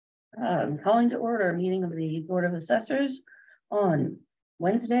Calling to order a meeting of the Board of Assessors on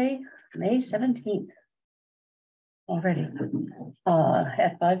Wednesday, May 17th. Already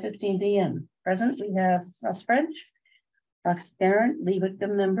at 5:15 p.m. Present, we have Russ French, Rox Garrett, Lee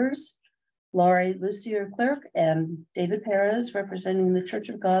Whitcomb members, Laurie Lucier clerk, and David Perez representing the Church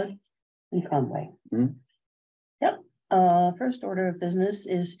of God in Conway. Yep. First order of business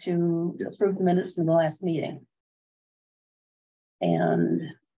is to approve the minutes from the last meeting. And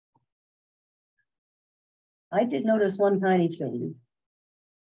I did notice one tiny thing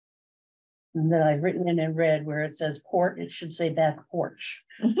that I've written in and read where it says port, it should say back porch.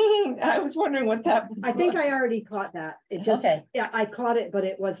 I was wondering what that was. I think I already caught that. It just, yeah, I caught it, but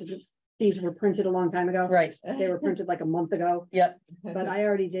it wasn't, these were printed a long time ago. Right. They were printed like a month ago. Yep. But I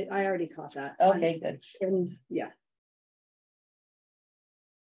already caught that. Okay, good. And yeah.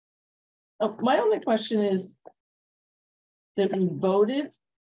 Oh, my only question is that we voted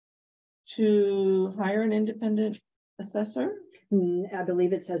to hire an independent assessor. I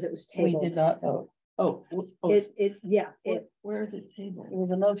believe it says it was tabled. We did not vote. Oh, where is it tabled? It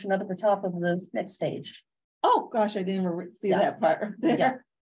was a motion up at the top of the next page. Oh gosh, I didn't even see that part there. Yeah.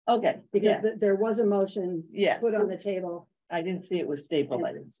 Okay, because there was a motion put on the table. I didn't see it was stapled.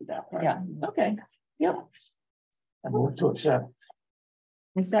 I didn't see that part. Yeah. Okay. Yep. I move to accept.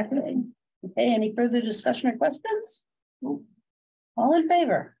 Second. Okay, any further discussion or questions? All in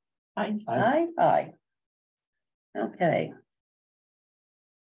favor? Aye. Aye. Aye. Okay.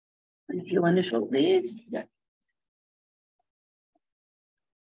 A few initial, please.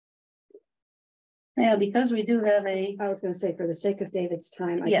 Yeah, because we do have a. I was going to say, for the sake of David's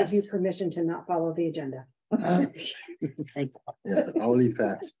time, I Yes. give you permission to not follow the agenda. Yeah, only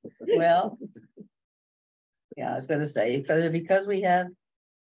fast. Well, yeah, I was going to say, because we have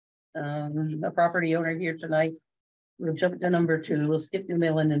a property owner here tonight, we'll jump to number 2. We'll skip the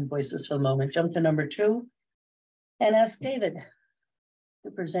mail and invoices for a moment. Jump to number 2 and ask David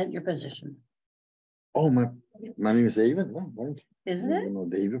to present your position. Oh, my name is David. Oh, Isn't it? You know,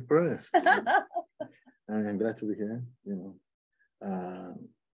 David Perez. I'm glad to be here. You know,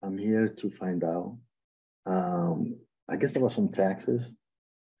 I'm here to find out. I guess there were some taxes,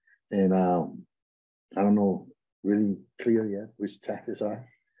 and I don't know really clear yet which taxes are.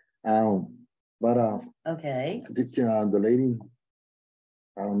 But okay. The lady,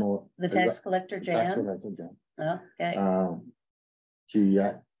 I don't know. The tax collector, Jan. Tax collector, Jan. Okay.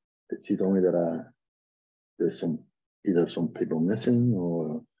 She told me that there's either some people missing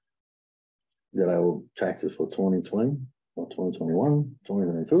or that I owe taxes for 2020 or 2021,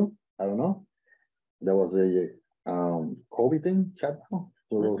 2022. I don't know. There was a COVID thing shutdown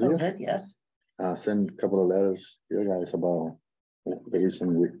for those years. Yes. Sent a couple of letters to you guys about the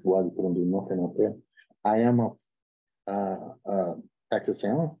reason why we couldn't do nothing up there. I am a tax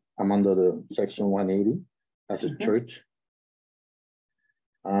exempt. I'm under the section 180 as a church.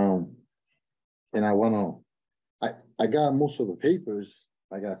 And I got most of the papers.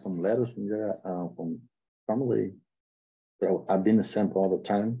 I got some letters from there from Conway. So I've been exempt all the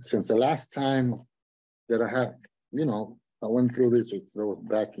time since the last time that I had, you know, I went through this. It was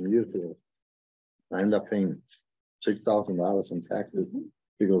back in years ago. I ended up paying $6,000 in taxes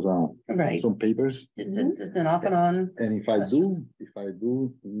because some papers. It's an off and on. And if I do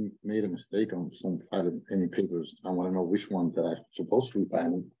made a mistake on some filing any papers, I want to know which one that I'm supposed to be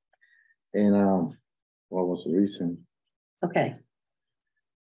filing. And what was the reason? Okay.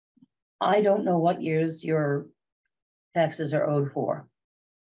 I don't know what years your taxes are owed for.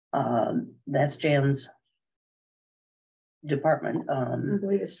 That's Jan's department. I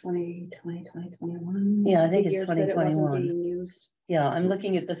believe it's 2020, 2021. Yeah, I think it's 2021. Yeah, I'm Mm-hmm.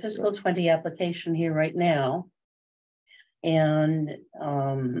 looking at the fiscal 20 application here right now. And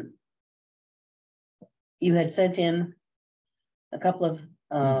you had sent in a couple of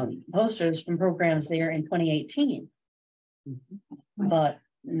posters from programs there in 2018, but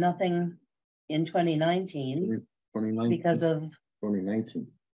nothing in 2019 because of 2019.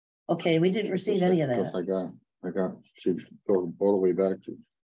 Okay, we didn't receive any of that. Because I got to go all the way back to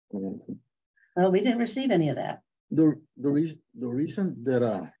 2019. Well, we didn't receive any of that. The reason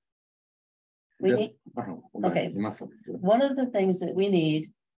that okay. One of the things that we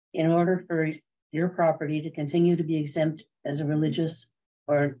need in order for your property to continue to be exempt as a religious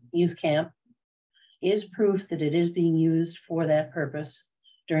or youth camp is proof that it is being used for that purpose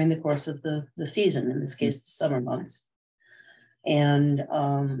during the course of the season, in this case, the summer months. And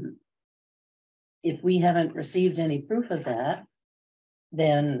if we haven't received any proof of that,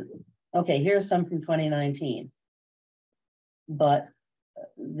 then, okay, here's some from 2019. But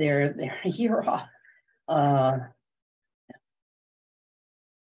they're a year off.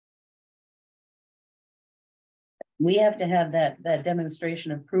 we have to have that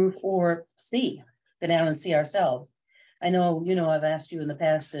demonstration of proof or see, go down and see ourselves. I know, I've asked you in the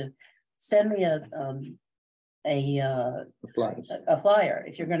past to send me a flyer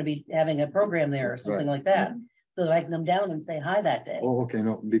if you're going to be having a program there or something like that, so that I can come down and say hi that day. Oh, okay,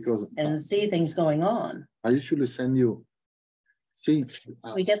 no, because and see things going on. I usually send you. See,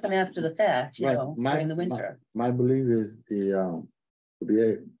 We get them after the fact, during the winter. My belief is to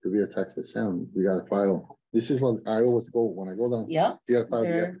be a tax exempt, we gotta file. This is what I always go when I go down. Yeah. You gotta file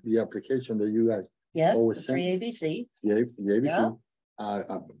the application that you guys. Yes, always the send. 3ABC. The ABC.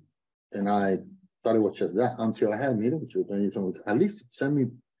 And I thought it was just that until I had a meeting with you. Then you told me at least send me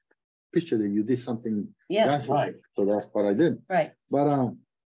picture that you did something. Yes, right. So that's what I did. Right. But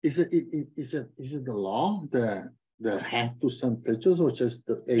is it the law that have to send pictures or just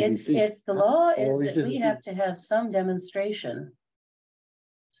the ABC? It's the law is Or that we have to have some demonstration.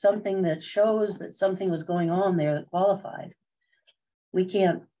 Something that shows that something was going on there that qualified. We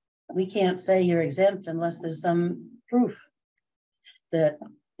can't say you're exempt unless there's some proof that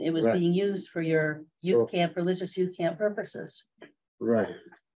it was being used for your religious youth camp purposes. Right.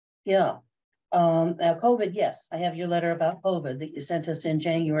 Yeah. Now COVID, yes, I have your letter about COVID that you sent us in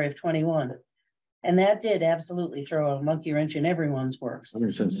January of 21. And that did absolutely throw a monkey wrench in everyone's works. I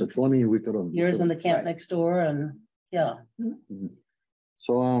mean, since the 20, we could have. Yours in the camp next door and yeah. Mm-hmm.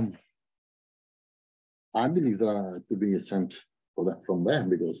 So I believe that I could be exempt for that from that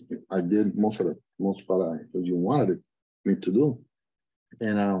because I did most what you wanted me to do.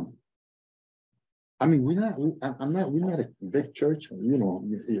 And I mean, we're not a big church, I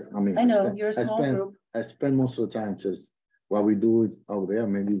mean, I know you're a small group. I spend most of the time just while we do it over there.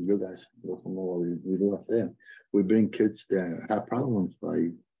 Maybe you guys don't know what we do up there. We bring kids that have problems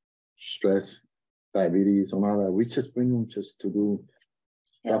like stress, diabetes, and all that. We just bring them just to do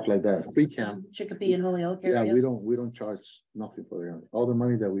stuff like that. Free camp. Chicopee and Holyoke area. Yeah, we don't charge nothing for them. All the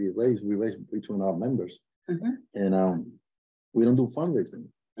money that we raise between our members. And we don't do fundraising.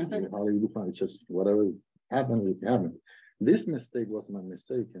 How do you do fundraising? Just whatever happened, it happened. This mistake was my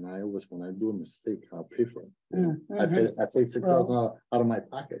mistake, and I always, when I do a mistake, I'll pay for it. I paid $6,000 out of my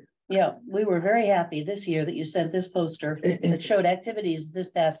pocket. Yeah, we were very happy this year that you sent this poster that showed activities this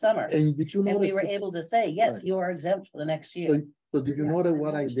past summer. And did you know? And we were able to say, yes, you are exempt for the next year. So did you know that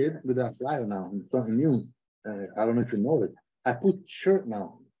what I did with that flyer now? Something new. I don't know if you know it. I put shirt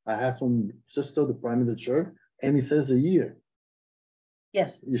now. I have some sister the prime of the shirt, and it says a year.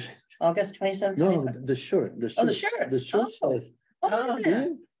 Yes. August 27th. No, the shirt. Oh, the shirt. The shirt says. Yeah.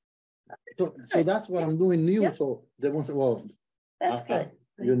 So that's what I'm doing new. Yep. So they won't say, well, that's good.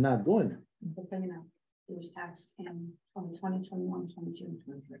 You're not doing it. But then, it was taxed in 2020, 21, 22, and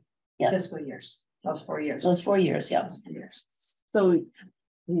 23. Yeah. Fiscal years. Those 4 years. Those 4 years, yeah. Those 4 years. So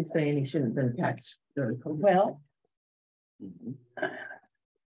he's saying he shouldn't have been taxed during COVID. Well,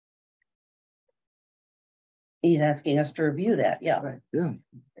 he's asking us to review that, yeah. Right. Yeah.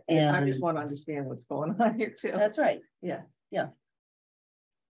 And I just want to understand what's going on here too. that's right. Yeah.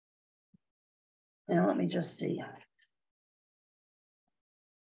 Now, let me just see.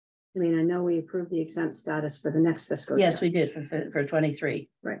 I mean, I know we approved the exempt status for the next fiscal year. Yes, we did for 23.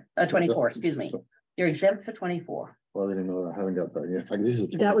 Right. 24, excuse me. You're exempt for 24. Well, I didn't know that. I haven't got that yet. Like, this is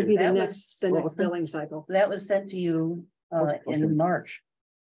That would be the That next was- billing cycle. That was sent to you in March.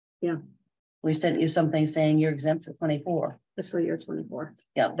 Yeah. We sent you something saying you're exempt for 24. Fiscal year 24.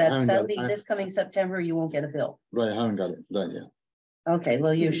 Yeah, haven't that'll got- be this coming September. You won't get a bill. right. I haven't got it done yet. Okay,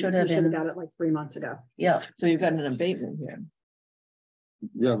 well, you should have been, got it like 3 months ago. yeah. So you've got an abatement here.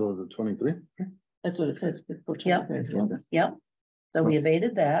 Yeah, the 23. That's what it says. Yeah. Okay. Yeah, so we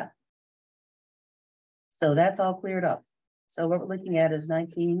abated that. So that's all cleared up. So what we're looking at is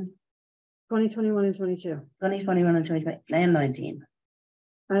 19, 2021 and 22. 2021 and 2020 and 19.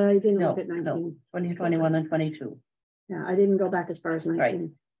 I didn't No, look at 19. no, 2021 and 22. Yeah, I didn't go back as far as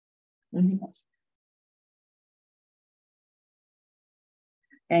 19. Right.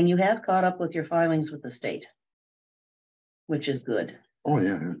 And you have caught up with your filings with the state, which is good. Oh,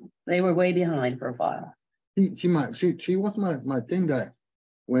 yeah. They were way behind for a while. She was my thing that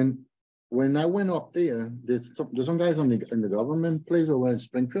when I went up there, there's some guys in the government place over in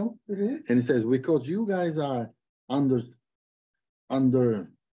Springfield, and it says, because you guys are under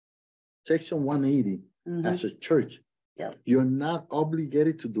section 180 as a church, you're not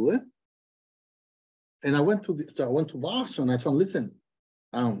obligated to do it. And I went to Boston. I told him, listen,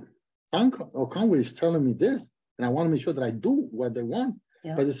 Conway is telling me this, and I want to make sure that I do what they want.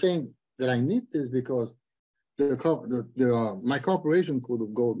 Yeah. But they're saying that I need this because my corporation could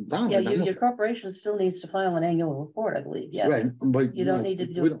have gone down. Yeah, and I'm your corporation still needs to file an annual report, I believe, yes. Right, but You don't need to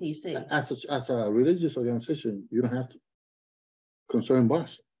do we a don't- PC. As a religious organization, you don't have to concern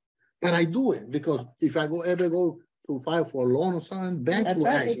boss. But I do it because if I ever go to file for a loan or something, bank That's will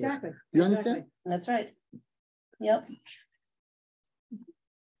right, ask you. Exactly. You understand? That's right. Yep.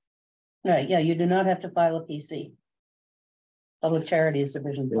 Right, yeah, you do not have to file a PC. Public Charities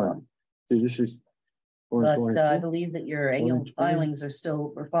Division Yeah. form, See, this is. but 2020, I believe that your annual 2020. filings are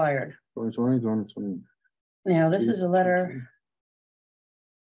still required. 2020. Now, this is a letter,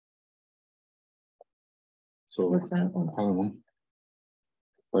 So, What's that I one? don't know.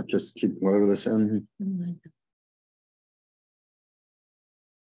 I just keep whatever they send me.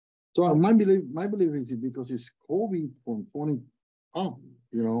 So my belief is because it's COVID from 20 up,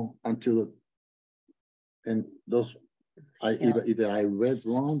 until the. And those, Yeah. either I read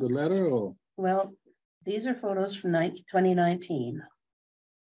wrong the letter or, well, these are photos from 2019.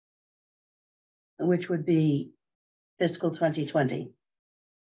 Which would be fiscal 2020.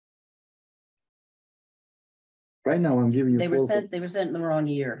 right now I'm giving you. They were photos of- sent in the wrong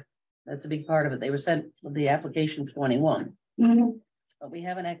year. That's a big part of it. They were sent with the application for 21. But we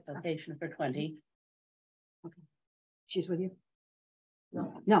have an application for 20. She's with you?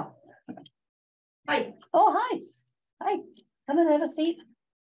 No. No. Hi. Oh, hi. Hi, come and have a seat.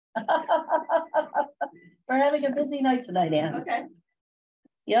 We're having a busy night tonight, Ann. Okay.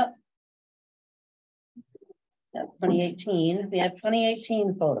 Yep. Yep, 2018, we have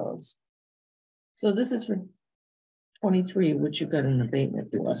 2018 photos. So this is for 23, which you got an abatement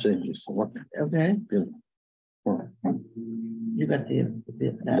It's for, the same, it's what- okay? what- You got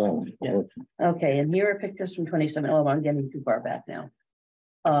that. no, yeah. what- Okay, and here are pictures from 27. Oh, I'm getting too far back now.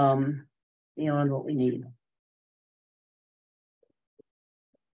 Beyond what we need.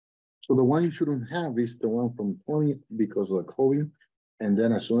 So the one you shouldn't have is the one from 20 because of the COVID. And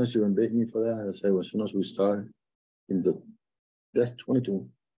then as soon as you invite me for that, I say, as soon as we start that's 22.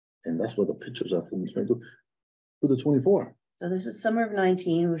 And that's what the pictures are from 22 to the 24. So this is summer of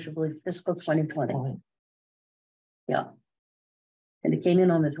 19, which will be fiscal 2020. Yeah. And it came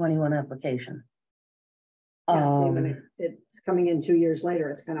in on the 21 application. Yeah, see, when it's coming in 2 years later,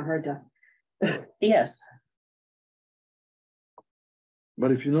 it's kind of hard to. Yes,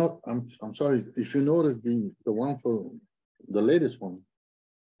 But if you not, I'm sorry, if you notice the one for the latest one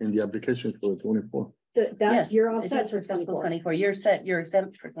in the application for 24, That, yes, you're all it set is for for fiscal 24. 24. You're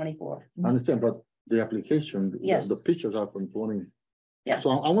exempt for 24. I understand, but the application, Yes. the pictures are from 20. Yes, So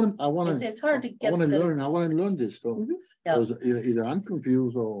I want it's hard to I get. want to the- learn this, so. Mhm, yeah. Because either I'm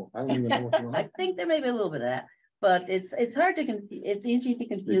confused or I don't even know what's going I on. think there may be a little bit of that, but it's hard to, it's easy to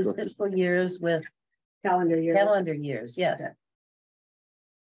confuse Because- fiscal years with Calendar year. calendar years, yes. Okay.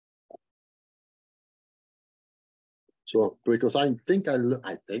 So, because I think I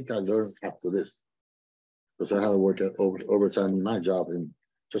learned after this. Because I had to work at overtime in my job and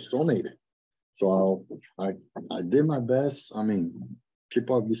just donate it. So I did my best. I mean, keep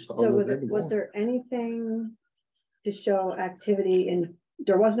all this. So was there anything to show activity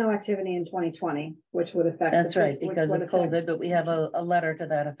there was no activity in 2020, which would affect. That's right, which because of would affect- COVID, but we have a letter to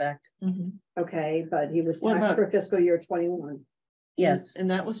that effect. Mhm. Okay, but he was What taxed about- for fiscal year 21. Yes, And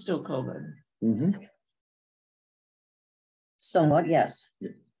that was still COVID. Mm-hmm. somewhat, yes.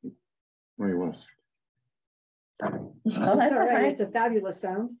 No, it was. Oh, It's that's all right, okay. it's a fabulous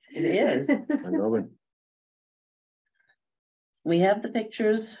sound. It is. I love it. We have the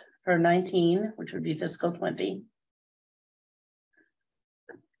pictures for 19, which would be fiscal 20.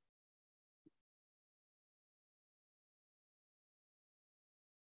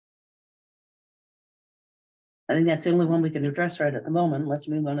 I think that's the only one we can address right at the moment, unless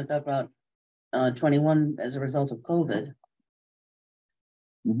we want to talk about 21 as a result of COVID.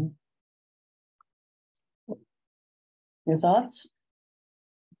 Mhm. Your thoughts?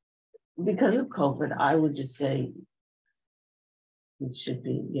 Because of COVID, I would just say it should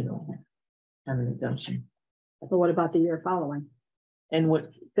be, have an exemption. But what about the year following, And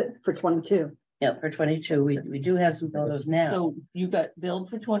what, for 22? Yeah, for 22, we do have some photos now. so you got billed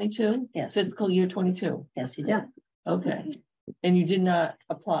for 22? Yes. Fiscal year 22? Yes, he did. Yeah. Okay. And you did not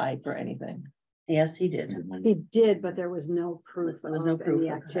apply for anything? Yes, he did. He did, but there was no proof There was no of proof any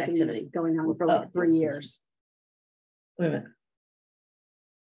of activities activity. going on for Oh. like 3 years. Wait a minute.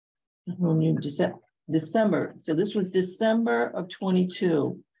 When you December, so this was December of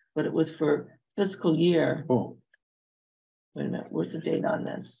 22, but it was for fiscal year. Oh, Wait a minute, where's the date on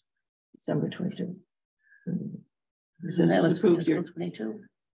this? December 22. That was for approved fiscal year. 22.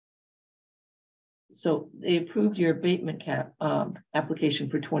 So they approved your abatement cap, application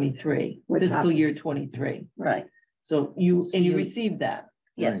for 23, Which fiscal happened. year 23. Right, So you you- received that.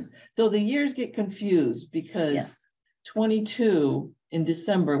 yes, So the years get confused because Yes. 22 in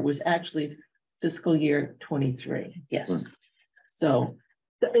December was actually fiscal year 23. yes, So,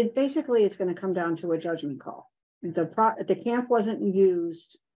 Basically, it's gonna come down to a judgment call. The camp wasn't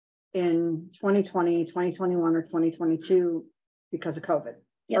used in 2020, 2021, or 2022 because of COVID.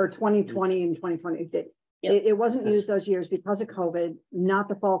 Yep. Or 2020 and 2020. Yep. It wasn't used those years because of COVID, not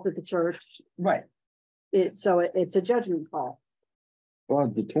the fault of the church. right, It's a judgment call. Well,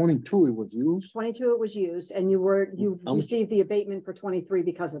 the 22, it was used, 22, it was used, and you received the abatement for 23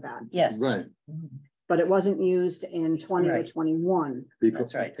 because of that, yes, right, but it wasn't used in 20 or Right. 21.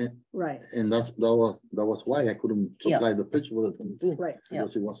 because. That's right. Right, And that was why I couldn't Yeah. supply the picture with the 22. right, Yeah.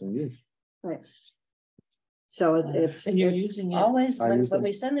 Because it wasn't used. right. So it's. and you're it's- using it. always, I when use them.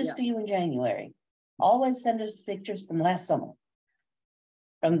 we send this Yeah. to you in January, always send us pictures from last summer.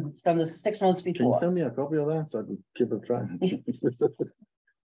 From the 6 months Can you before, send me a copy of that so I could keep it trying?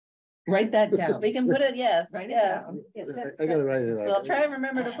 Write that down. we can put it, yes, Write it yes. down. yeah, I gotta write it Well, out. try and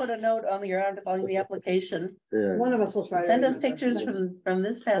remember to put a note on the application, Yeah. One of us will try. to send us remember. pictures from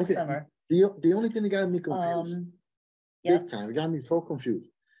this past Okay. summer. The only thing that got me confused, Yeah, big time, it got me so confused.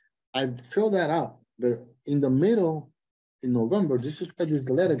 I filled that out, but in the middle, in November, this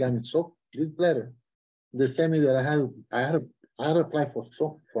letter got me so, this letter. They sent me that I had to apply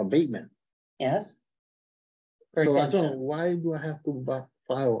for abatement. yes. For So I don't know, exemption, why do I have to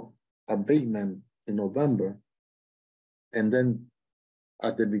file abatement in November? And then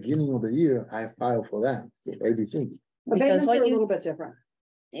at the beginning of the year, I file for that, ABC. because Abatements are what a you, little bit different.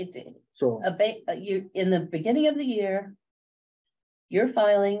 So, you, in the beginning of the year. You're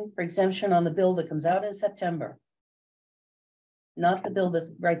filing for exemption on the bill that comes out in September. Not the bill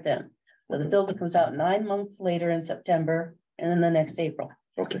that's right then, but the bill that comes out 9 months later in September and then the next April,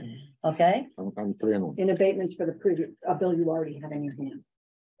 okay, okay? I'm clear on. In abatements for the previous, a bill you already had in your hand.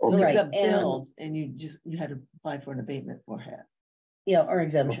 So Okay, Right, you got and- billed and you had to apply for an abatement for it. Yeah, or okay,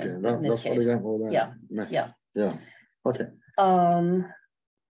 exemption in this that's what I case. got for that. Yeah, mess. yeah. Yeah, okay.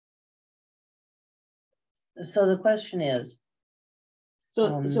 So the question is,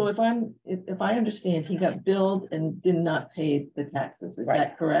 So if I understand, he got billed and did not pay the taxes, is Right.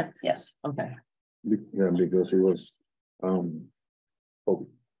 that correct? yes, Okay, Yeah, because it was, oh,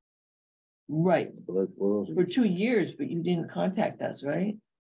 right, that was. for 2 years, but you didn't contact us, right?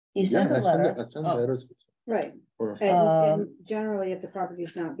 he sent Yeah, a letter, I sent Oh. letters. Right. for us. And generally, if the property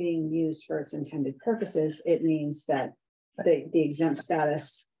is not being used for its intended purposes, it means that the exempt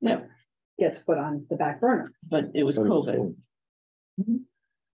status Yeah, gets put on the back burner. but it was But it was COVID. cold. Mhm.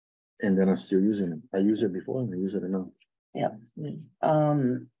 And then I'm still using it. I used it before and I use it now.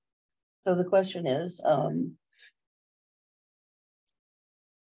 Mm. so the question is,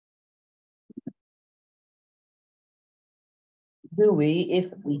 do we,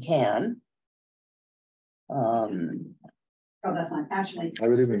 if we can, Oh, that's not actually. I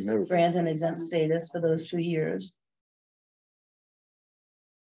would even never. grant an exempt status for those 2 years?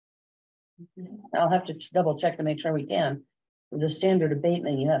 I'll have to double check to make sure we can. With the standard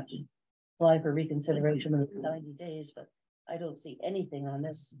abatement, you have to apply for reconsideration within 90 days, but I don't see anything on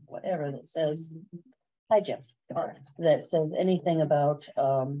this, whatever, that says. Hi, Jeff. That says anything about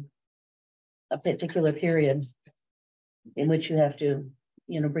a particular period in which you have to,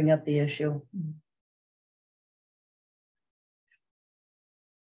 bring up the issue.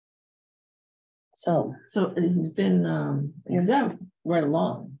 So So he's been exempt right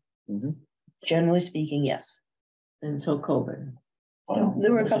along Mhm. generally speaking, yes. until COVID.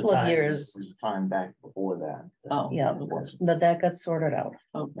 There were a couple of years, Time back before that. Oh. yeah, but that got sorted out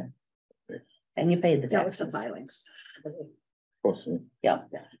Okay, and you paid the That was the taxes. filings. Possibly. Yeah,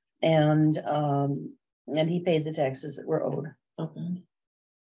 and he paid the taxes that were owed. okay.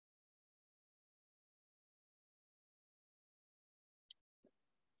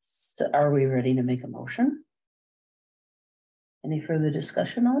 So are we ready to make a motion? Any further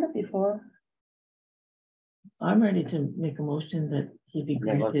discussion on it before? I'm ready to make a motion that he be Yeah,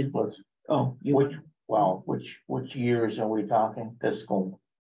 granted. let's- Oh, you which years are we talking? Fiscal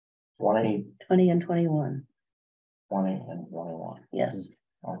 20, 20 and 21, 20 and 21. yes.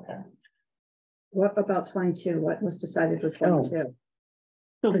 Okay. What about 22? What was decided for Oh. 22?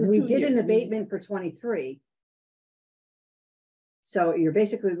 So Because we did an abatement for 23. So you're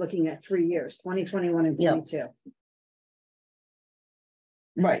basically looking at 3 years, 2021 and Yeah. 22.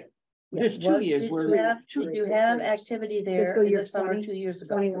 Right, there's 2 Was- years Did where you have, two- did you have activity there Fiscal in year the summer 20, 2 years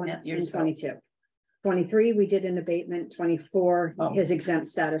ago? 21 Yeah, and years ago. 22. 23, we did an abatement, 24, Oh. his exempt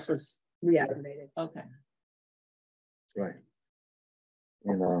status was reactivated. Okay. Right.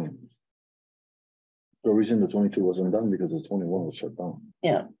 And, the reason the 22 wasn't done because the 21 was shut down.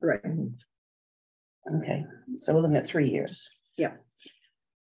 Yeah, Right. okay, so we're looking at 3 years.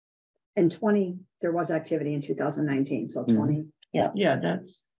 In 20, there was activity in 2019, so Mhm. 20 Yeah,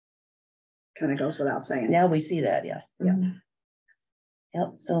 that's. kind of goes without saying. Now we see that, yeah.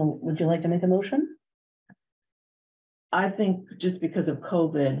 Yep, so would you like to make a motion? I think just because of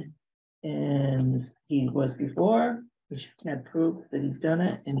COVID and he was before, we should have proof that he's done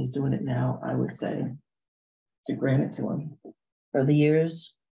it and he's doing it now, I would say. To grant it to him. For the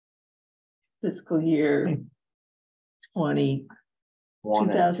years, Fiscal year 20,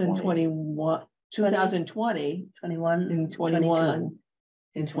 2021, 2020 21? and 21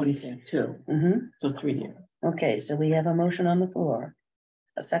 and 22. Mm-hmm, So 3 years. okay, so we have a motion on the floor.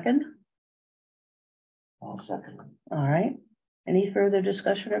 A second? I'll second. All right, any further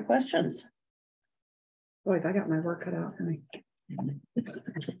discussion or questions? Boy, I got my work cut out for me.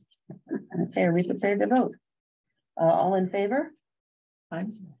 Okay, are we prepared to vote? All in favor?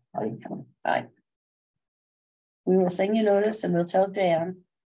 Fine. Aye. We will send you notice and we'll tell Jan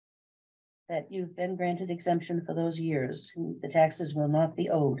that you've been granted exemption for those years. The taxes will not be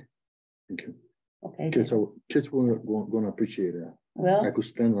owed. Thank you. Okay, Kids gonna appreciate that. I well, could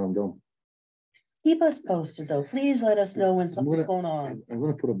spend it on them. keep us posted though. Please let us know when something's going on. I'm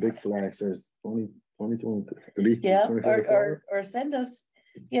gonna put a big flag says 2023. Yeah, or send us,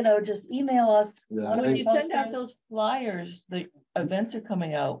 just email us. Yeah, one of When the you send out posters. those flyers, the events are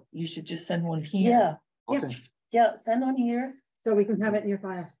coming out, you should just send one here. Yeah, Okay. yeah, send one here. So we can have it in your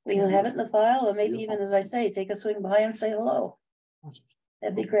file. We can have it in the file, or maybe Beautiful. even, as I say, take a swing by and say hello.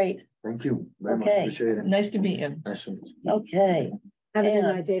 That'd be great. Thank you very much. Okay. Appreciate it. Nice to meet you. Nice to meet you. Okay, Have a good And-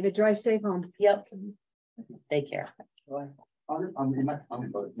 night, David. Drive safe home. yep. Take care. Am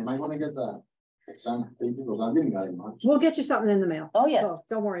I gonna get the signed paper? Because I didn't get it much. We'll get you something in the mail. Oh, yes. So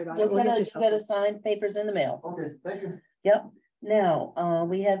don't worry about You'll it. We'll get get you you something. signed papers in the mail. Okay, thank you. Yep. Now,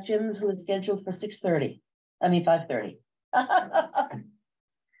 we have Jim who is scheduled for 6:30. I mean, 5:30.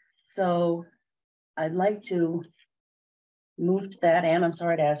 So I'd like to move to that, and I'm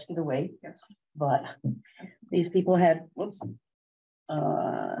sorry to ask you to wait, but these people had, whoops,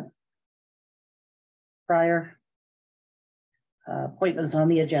 prior appointments on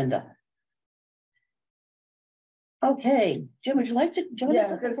the agenda. Okay, Jim, would you like to join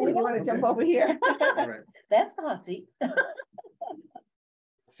us? at the table? jump over here? Right. That's the hot seat.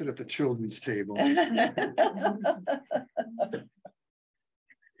 Sit at the children's table.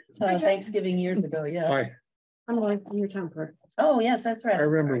 Thanksgiving years ago, yeah. Hi, I'm going to your town clerk. Oh, yes, that's right. I I'm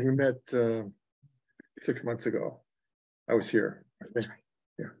remember sorry. we met 6 months ago. I was here. I think.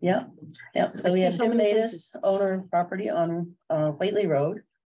 Yeah, yeah. So we have So Jim many Matus, owner of property on Whately Road,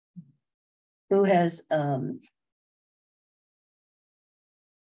 who has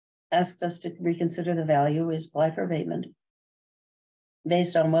asked us to reconsider the value, is apply for abatement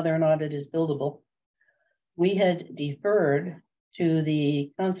based on whether or not it is buildable. We had deferred to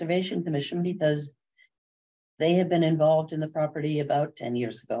the Conservation Commission because they had been involved in the property about 10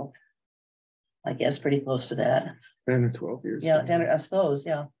 years ago. I guess pretty close to that. 10 or 12 years. Yeah, ago. 10, I suppose,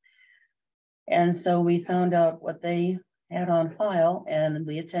 yeah. And so we found out what they had on file and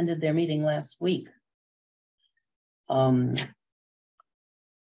we attended their meeting last week.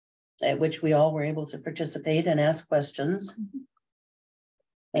 At which we all were able to participate and ask questions.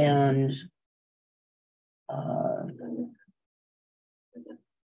 And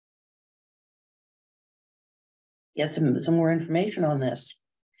get some more information on this.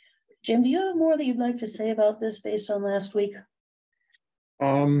 Jim, do you have more that you'd like to say about this based on last week?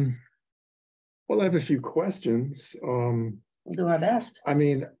 Well, I have a few questions. We'll do our best. I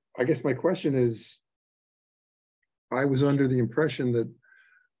mean, I guess my question is, I was under the impression that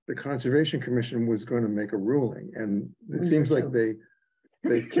the Conservation Commission was going to make a ruling, and it seems like they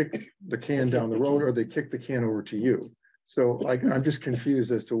kicked the can down the road, or they kicked the can over to you. So I'm just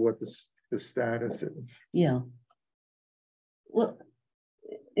confused as to what the status is. Yeah, Well,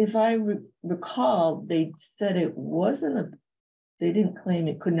 if I recall, they said it wasn't they didn't claim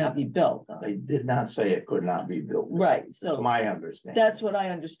it could not be built. They did not say it could not be built. Right, That's so my understanding. that's what I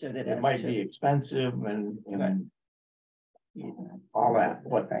understood it It as might too. be expensive and Right. all that,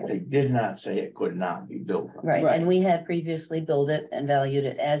 but they did not say it could not be built. right. Right. And we had previously billed it and valued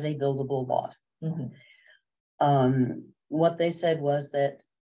it as a buildable lot. Mhm. What they said was that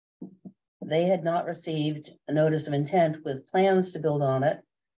they had not received a notice of intent with plans to build on it.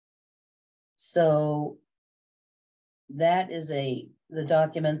 So that is the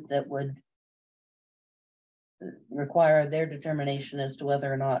document that would require their determination as to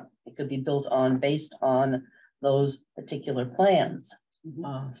whether or not it could be built on based on those particular plans.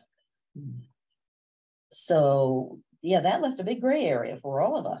 Uh, So, yeah, that left a big gray area for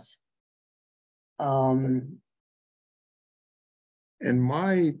all of us. And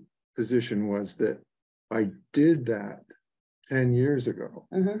my position was that I did that 10 years ago,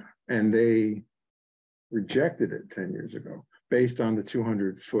 Mhm. and they rejected it 10 years ago, based on the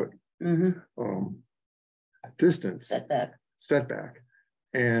 200-foot distance Setback.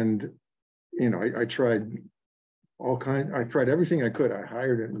 And, you know, I tried I tried everything I could. I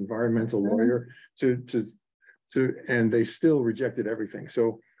hired an environmental lawyer and they still rejected everything.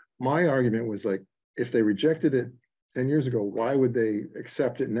 So my argument was like, if they rejected it 10 years ago, why would they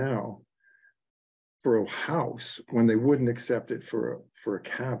accept it now for a house when they wouldn't accept it for a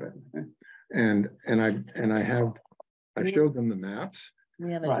cabin? And I showed them the maps.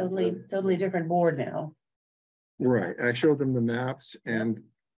 We have a Right. totally different board now. Right. I showed them the maps, and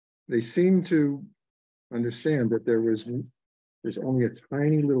they seemed to understand that there's only a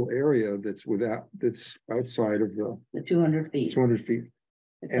tiny little area that's outside of The 200 feet. 200 feet.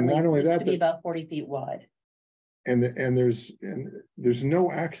 It's And not only it used that, to be but- about 40 feet wide. And there's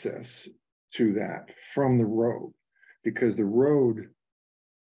no access to that from the road, because the road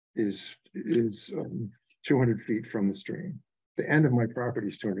is 200 feet from the stream. The end of my property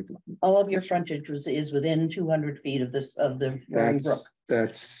is 200 feet. All of your frontage is within 200 feet of the Roaring Brook.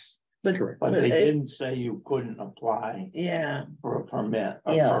 That's But- correct. But But they it- didn't say you couldn't apply yeah, for a permit,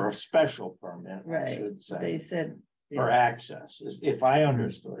 or Yeah. for a special permit, I right. should They say, said, for access, if I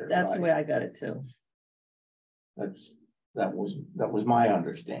understood it that's the right. way I got it too. That was my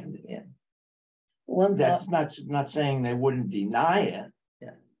understanding. One thought, That's not saying they wouldn't deny it.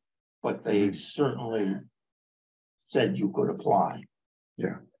 Yeah. But they certainly said you could apply.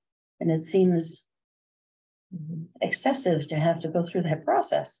 and it seems Mhm. excessive to have to go through that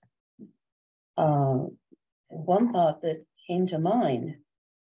process. One thought that came to mind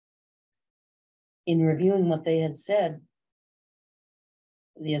in reviewing what they had said,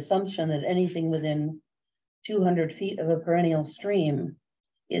 the assumption that anything within 200 feet of a perennial stream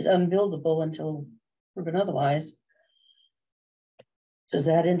is unbuildable until proven otherwise. Does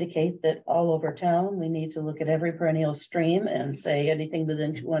that indicate that all over town, we need to look at every perennial stream and say anything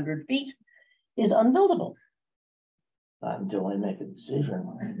within 200 feet is unbuildable? Not until they make a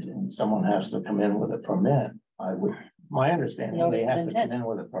decision, and someone has to come in with a permit. My understanding, Notice they of have to intent. come in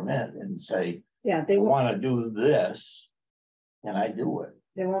with a permit and say, Yeah, I wanna do this. And I do it.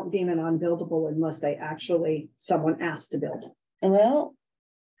 they won't deem it unbuildable unless they actually, someone asked to build. Well,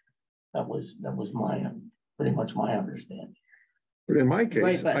 That was pretty much my understanding. But in my Right,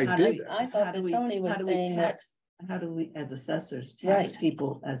 case, but I how did do that. I thought How do that we- Tony how was do we saying that, tax- How do we, as assessors, tax Right.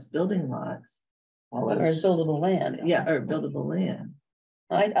 people as building lots? Well, or that's- buildable land. Yeah, or buildable land.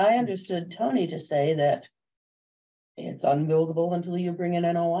 I understood Tony to say that it's unbuildable until you bring an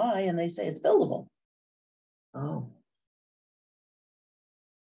NOI and they say it's buildable. Oh,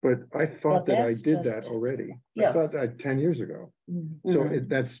 But I thought But that I that's did just- that already. I Yes. thought that 10 years ago. So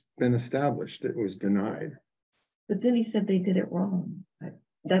that's been established. It was denied. but then he said they did it wrong.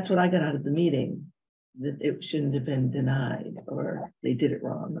 That's what I got out of the meeting, that it shouldn't have been denied, or they did it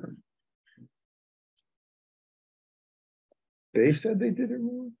wrong. or- They said they did it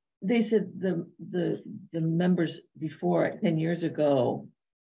wrong. They said the members before 10 years ago,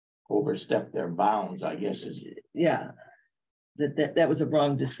 Overstepped their bounds, I guess is. yeah, that was a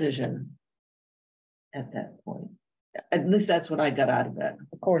wrong decision at that point. At least that's what I got out of it.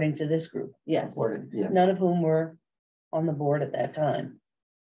 According to this group, Yes. Yeah, none of whom were on the board at that time.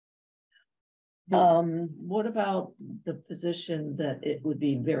 What about the position that it would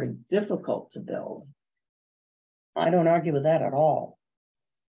be very difficult to build? I don't argue with that at all.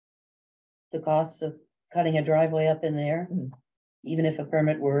 The costs of cutting a driveway up in there, Mm. even if a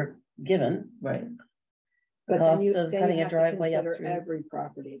permit were given, Right. the But then costs you, of then cutting you a have to driveway up consider through. every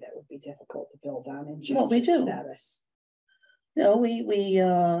property that would be difficult to build on and Well, change we its do. status. No, we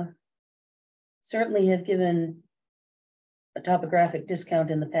certainly have given a topographic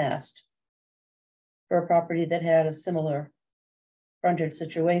discount in the past for a property that had a similar frontage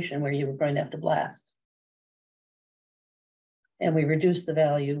situation where you were going to have to blast. And we reduced the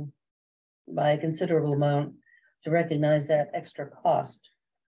value by a considerable amount to recognize that extra cost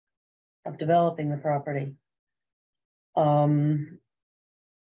of developing the property.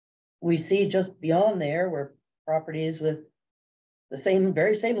 We see just beyond there were properties with the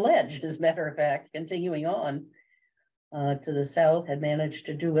very same ledge, as a matter of fact, continuing on to the south had managed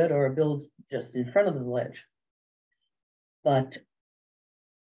to do it or build just in front of the ledge. But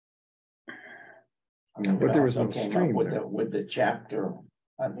I mean, But there was also no came up stream with there. with the chapter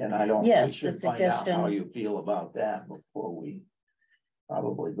And I don't, we Yes, the should find out how suggestion- you feel about that before we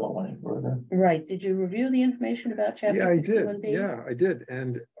probably go any further. Right, did you review the information about chapter? Yeah, I did. 51B? Yeah, I did.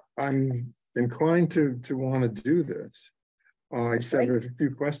 And I'm inclined to want to do this. I just have a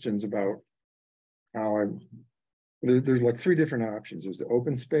few questions about how there's like three different options. There's the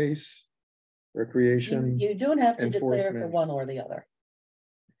open space, recreation. You don't have to and forest declare for management. one or the other.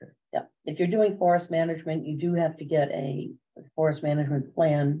 Okay. Yeah, if you're doing forest management, you do have to get a forest management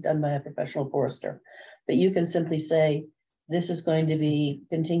plan done by a professional forester. But you can simply say, this is going to be,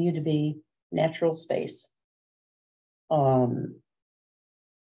 continue to be natural space. The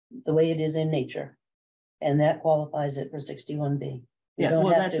way it is in nature. And that qualifies it for 61B. You Yeah, don't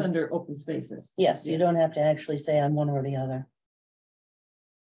well, have that's to- under open spaces. Yes, you don't have to actually say I'm one or the other.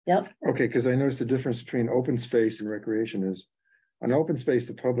 Yep, Okay, because I noticed the difference between open space and recreation is on open space,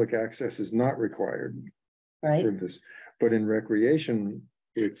 the public access is not required right. for this. But in recreation,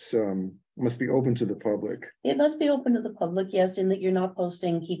 it's must be open to the public. It must be open to the public, yes, in that you're not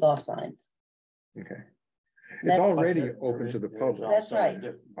posting keep off signs. Okay. That's- It's already There open is- to the there's public. That's also a right.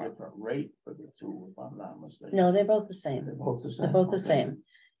 Different rate for the two, if I'm not mistaken. No, they're both the same. They're both the same. They're both the Okay. same.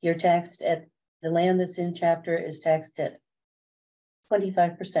 You're taxed at, the land that's in chapter is taxed at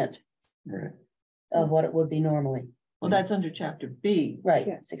 25% Right. of what it would be normally. Well, that's under chapter B. Right,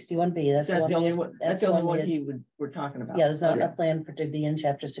 Yeah. 61B, that's the That's one. the only we- one, that's the only one we- we're talking about. Yeah, there's not Okay. enough land for it to be in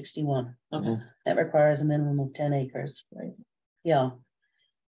chapter 61. Okay. That requires a minimum of 10 acres. Right. Yeah.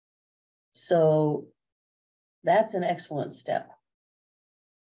 So that's an excellent step.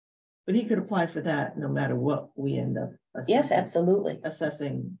 But he could apply for that no matter what we end up. Yes, assessing- absolutely.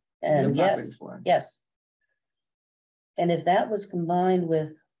 Assessing. the And property yes, for. yes. And if that was combined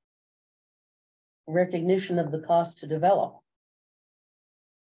with recognition of the cost to develop,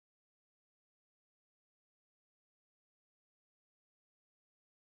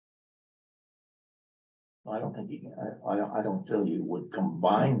 I don't think you can, I don't feel you would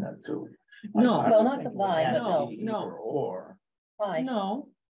combine the two. No. I Well, would not think it would combine, have but to no, be no. either or. why? No,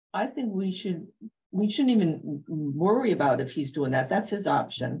 I think we shouldn't even worry about if he's doing that. That's his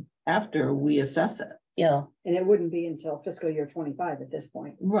option after we assess it. Yeah, And it wouldn't be until fiscal year 25 at this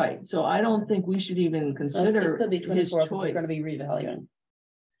point. Right, so I don't think we should even well, consider it could be his 24, because we're choice. gonna be revaluing.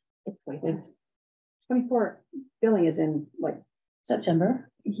 It's 24 billing is in like, September,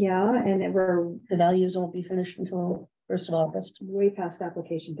 yeah, and we're the values won't be finished until 1st of August. way past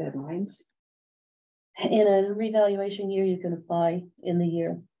application deadlines. In a revaluation year, you can apply in the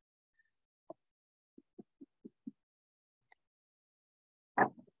year.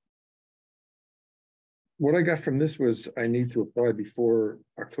 What I got from this was I need to apply before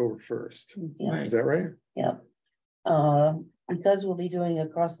October 1st. Yeah, Right. Is that right? yeah. Because we'll be doing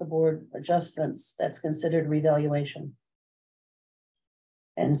across the board adjustments, that's considered revaluation.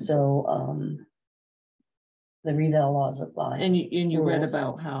 And so, the reval laws apply. And you read Rules.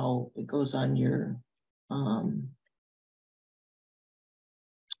 about how it goes on your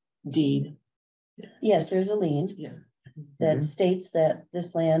deed. Yes, there's a lien Yeah. that Mhm. states that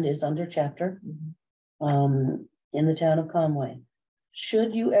this land is under chapter. Mhm. In the town of Conway.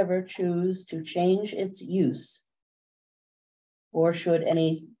 Should you ever choose to change its use? Or should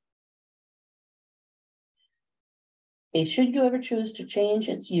should you ever choose to change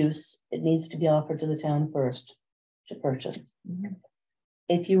its use, it needs to be offered to the town first to purchase. Mhm.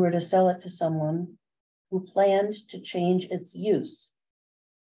 If you were to sell it to someone who planned to change its use,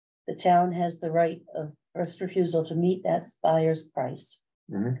 the town has the right of first refusal to meet that buyer's price.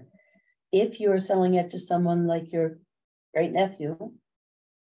 Mhm. If you're selling it to someone like your great nephew,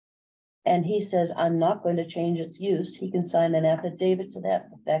 and he says, I'm not going to change its use, he can sign an affidavit to that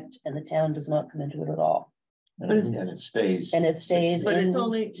effect, and the town does not come into it at all. But it's- And it stays. And it stays But it's in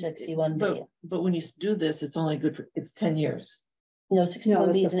only 61B. But when you do this, it's only good for, it's 10 years. No,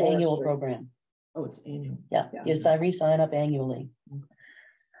 61B is the an annual forestry. program. Oh, it's annual. Yeah, Yeah. you re-sign up annually.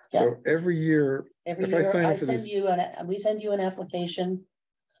 So every year, Every If I year, sign up I for send this- you, we send you an application.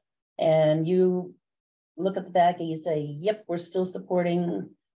 And you look at the back and you say, yep, we're still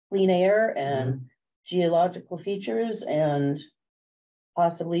supporting clean air and geological features and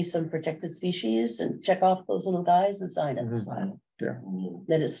possibly some protected species, and check off those little guys and sign it, Mhm. Yeah.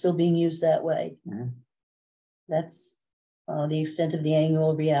 that it's still being used that way. Mhm. That's the extent of the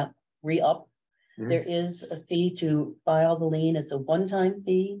annual re-up. Mhm. There is a fee to file the lien. It's a one-time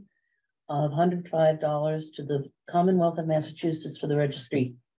fee of $105 to the Commonwealth of Massachusetts for the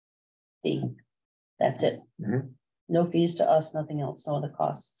registry fee. That's it. Mhm. No fees to us, nothing else, no other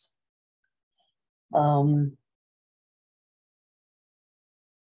costs.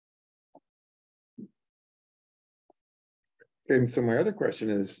 Okay, so my other question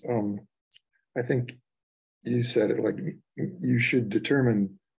is, I think you said it like you should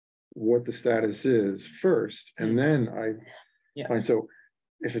determine what the status is first, and then Yeah. find, so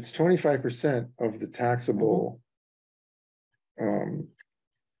if it's 25% of the taxable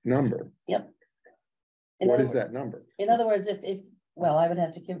number, Yep. what is that number? In other words, if, well, I would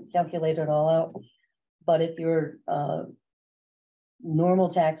have to calculate it all out. But if your normal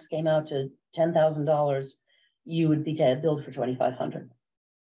tax came out to $10,000, you would be billed for 2,500.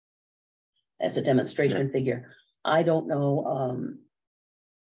 As a demonstration figure. I don't know.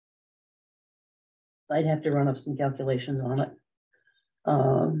 I'd have to run up some calculations on it.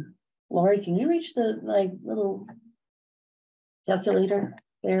 Lori, can you reach the little calculator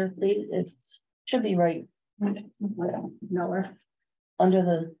there, please? It should be right Nowhere. under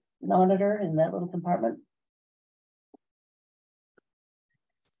the monitor in that little compartment.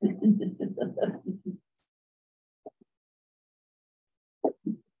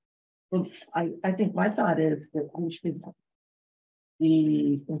 Well, I think my thought is that we should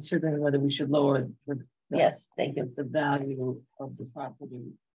be considering whether we should lower Yes, thank you. the value of the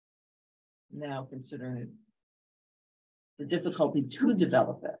property. Now considering the difficulty to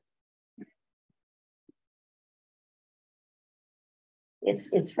develop it.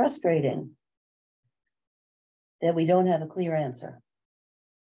 It's frustrating that we don't have a clear answer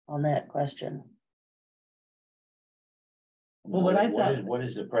on that question. Well, what I thought- What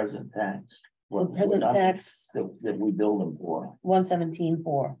is the present tax? The present tax, That we build them for,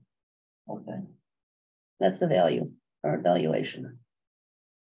 117.4. okay, That's the value or valuation.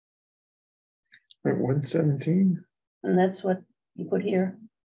 At 117? And that's what you put here,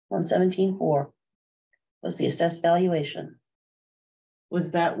 117.4 was the assessed valuation.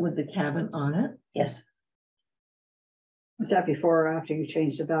 Was that with the cabin on it? Yes, Was that before or after you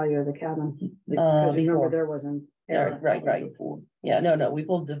changed the value of the cabin? Because remember, before. there wasn't. Yeah, right. Yeah, no, we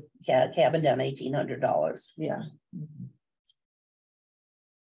pulled the cabin down $1,800. Yeah.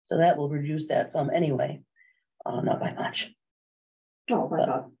 So that will reduce that some anyway, not by much. Oh, by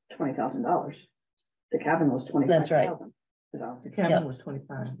about $20,000. The cabin was 25,000. That's right. So, The cabin Yeah. was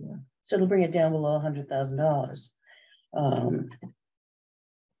 25, yeah. So it'll bring it down below $100,000.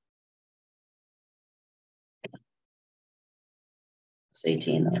 It's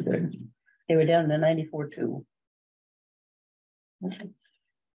 1,800. They were down to 94.2. Okay.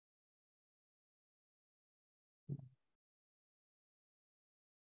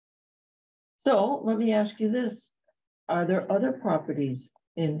 So let me ask you this. Are there other properties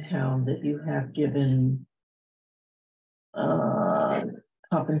in town that you have given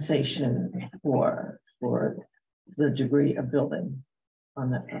compensation for the degree of building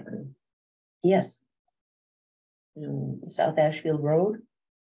on that property? Yes, And South Ashfield Road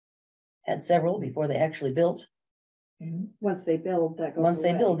had several before they actually built. once they build, that goes Once they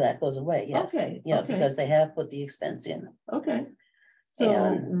away. build, that goes away, yes. Okay, Yeah, okay. because they have put the expense in. Okay. So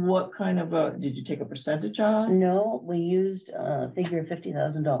And- what kind of did you take a percentage on? No, we used a figure of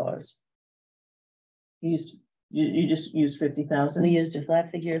 $50,000. You just used 50,000? We used a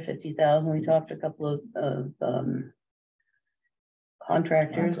flat figure of 50,000. We talked to a couple of contractors.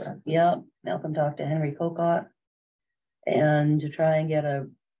 Contractors. Yeah, Malcolm talked to Henry Cocott. And to try and get a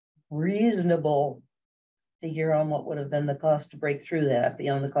reasonable figure on what would have been the cost to break through that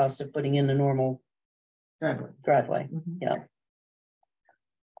beyond the cost of putting in a normal driveway. Mhm. Yeah.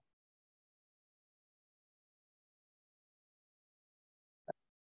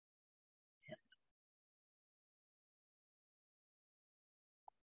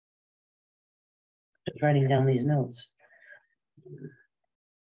 Just writing down these notes.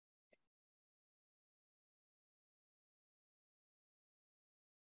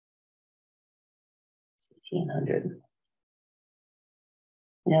 $1,600.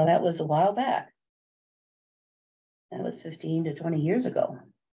 Now, that was a while back. That was 15 to 20 years ago.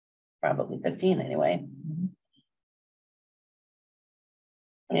 Probably 15 anyway.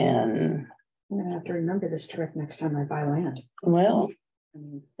 And, I'm gonna have to remember this trick next time I buy land. well, I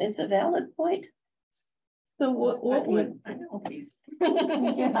mean, it's a valid point. So what would? I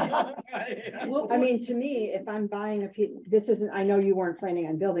mean, to me, if I'm buying a piece, this isn't, I know you weren't planning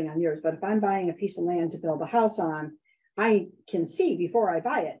on building on yours, but if I'm buying a piece of land to build a house on, I can see before I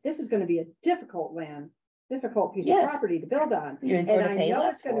buy it, this is gonna be a difficult piece of Yes. property to build on. You're And going to I pay know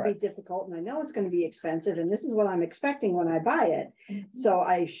less it's gonna for be it. difficult and I know it's gonna be expensive and this is what I'm expecting when I buy it. So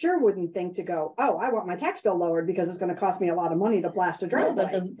I sure wouldn't think to go, oh, I want my tax bill lowered because it's gonna cost me a lot of money to blast a No,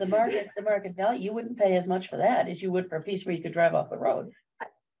 but driveway. the market value, you wouldn't pay as much for that as you would for a piece where you could drive off the road.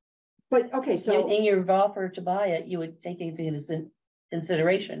 But, okay, so. In your offer to buy it, you would take into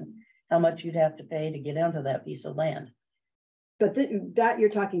consideration how much you'd have to pay to get onto that piece of land. But that you're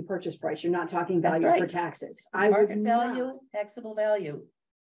talking purchase price, you're not talking That's value for right. taxes. I would Market not, value, taxable value.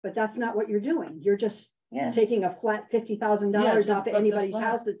 but that's not what you're doing. You're just Yes. taking a flat $50,000 Yeah, off of of the anybody's flat.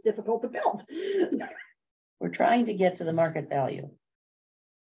 house that's difficult to build. We're trying to get to the market value.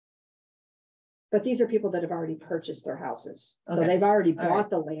 But these are people that have already purchased their houses. So Okay. they've already All bought right.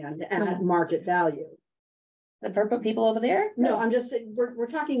 the land at market value. The purple people over there? No, I'm just, we're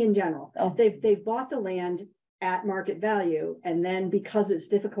talking in general. Oh. They've bought the land at market value, and then because it's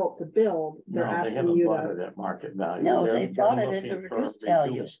difficult to build, they're No, they asking haven't you bought to. it at market value. No, They're- they bought they're it at the looking for reduced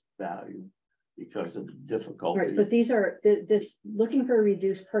value. reduced value because of the Right, difficulty. but these are, this, looking for a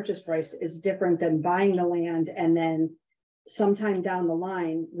reduced purchase price is different than buying the land and then sometime down the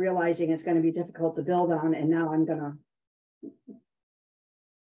line, realizing it's gonna be difficult to build on, and now I'm gonna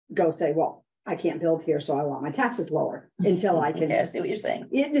go say, well, I can't build here, so I want my taxes lower until I Okay, I can. see what you're saying.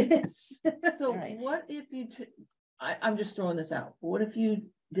 It is. So Alright. what if you, I'm just throwing this out, what if you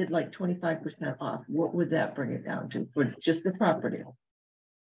did like 25% off, what would that bring it down to for just the property?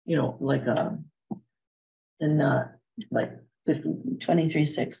 You know, like, and not like 50,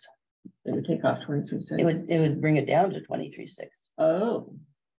 23.6. it would take off 22 It cents. would bring it down to 23.6. Oh,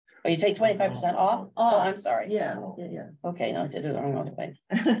 Oh, you take 25% off? Oh, I'm sorry. yeah, yeah, Okay, no, I did it the wrong way.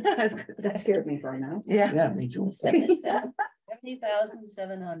 yeah. That scared me for a minute. Yeah, Yeah, me too.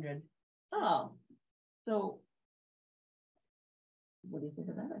 70,700. oh, so. What do you think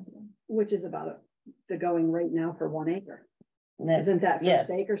of that idea? Which is about the going rate now for 1 acre. And that's Isn't that yes.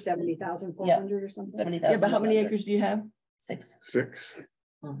 first acre 70,400 or something? 70,000. Yeah, but how many acres do you have? 6. 6.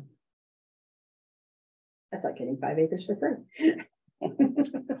 That's like getting 5 acres for free.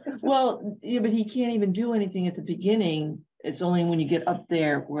 Well, yeah, but he can't even do anything at the beginning. It's only when you get up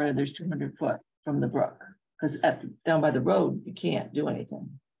there where there's 200 foot from the brook. Because down by the road, you can't do anything.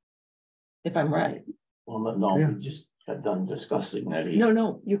 If I'm right. Well, no, Yeah. we just got done discussing that.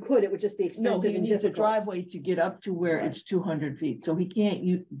 No, You could, it would just be no, expensive he and needs a difficult. driveway to get up to where it's 200 feet. So he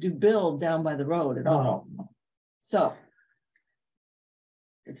can't build down by the road at all. No, So.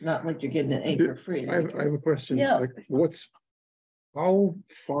 It's not like you're getting an acre free. I have a question. Yeah. Like, how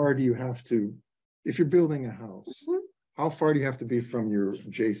far do you have to, if you're building a house, how far do you have to be from your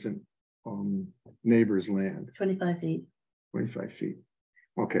adjacent neighbor's land? 25 feet, 25 feet.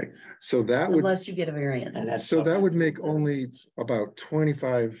 Okay, so that would, unless you get a variance. and that's. so that would make only about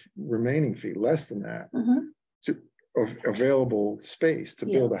 25 remaining feet, less than that, Mhm. of available space to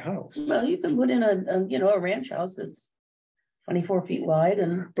Yeah. build a house. Well, you can put in a ranch house that's 24 feet wide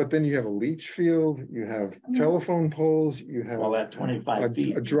and But then you have a leach field, you have telephone poles, you have. Well, that 25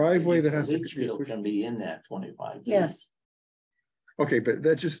 feet. A driveway that the has to leach be. field can be in that 25 feet. yes, Okay, but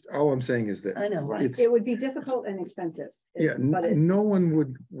that just, all I'm saying is that I know. Right. it's, It would be difficult and expensive. yeah, But it's, no one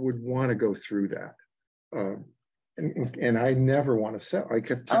would want to go through that. And I never want to sell, I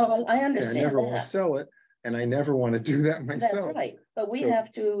kept. Oh, I I understand never want to that. sell it, and I never want to do that That's myself. right, but we So-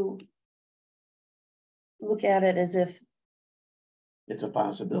 have to look at it as if It's a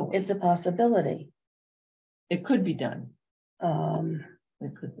possibility. it's a possibility. It could be done.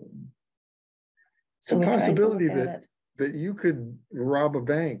 It could be. So a we're trying to possibility look at that- it. That you could rob a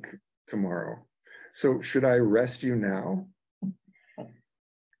bank tomorrow. So should I arrest you now?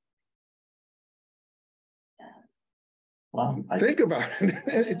 Well, I Think about it. It's-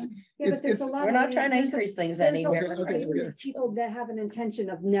 yeah, but it's- there's a it's- lot. We're of not land- trying to there's a- increase things there's a anywhere. lot of Okay. People that have an intention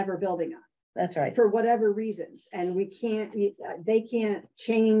of never building on, That's right. for whatever reasons, and they can't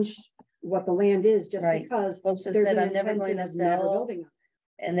change what the land is just Right. because. Folks have there's said, an I'm never going intention to of never sell, building on.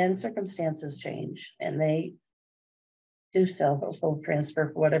 and then circumstances change, and they do sell or full transfer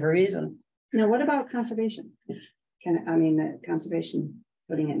for whatever reason. Now, what about conservation? Conservation,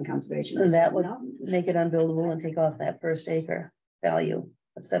 putting it in conservation. And is that would enough? make it unbuildable and take off that first acre value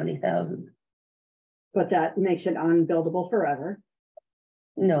of 70,000. But that makes it unbuildable forever.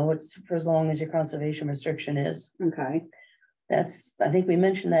 No, it's for as long as your conservation restriction is. Okay, I think we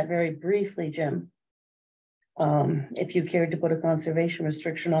mentioned that very briefly, Jim. If you cared to put a conservation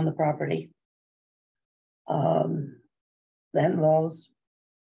restriction on the property. That involves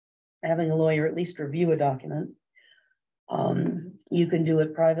having a lawyer at least review a document. You can do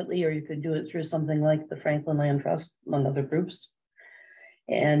it privately, or you could do it through something like the Franklin Land Trust, among other groups.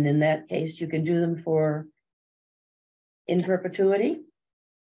 And in that case, you can do them for in perpetuity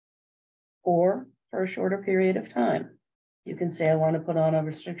or for a shorter period of time. You can say, I want to put on a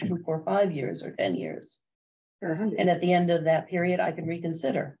restriction for 5 years or 10 years. or 100. And at the end of that period, I can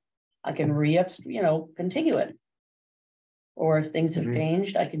reconsider. I can continue it. Or if things have Mhm.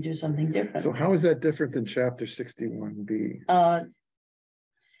 changed, I can do something So different. how is that different than chapter 61B?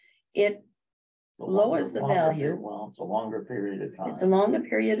 It lowers the value. Well, it's a longer period of time. It's a longer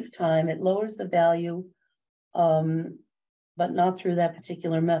period of time. It lowers the value, but not through that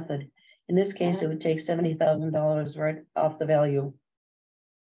particular method. In this case, it would take $70,000 right off the value.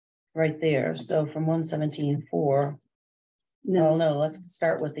 Right there. So from 117,4. No, No, let's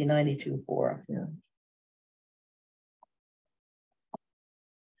start with the 92,4. Yeah.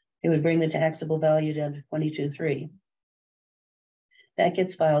 It would bring the taxable value down to 22,3. That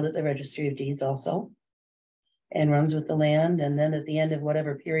gets filed at the Registry of Deeds also. And runs with the land, and then at the end of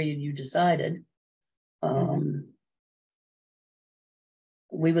whatever period you decided.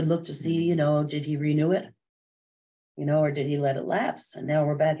 We would look to see, you know, did he renew it? You know, or did he let it lapse? And now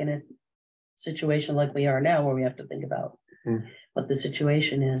we're back in a situation like we are now, where we have to think about what the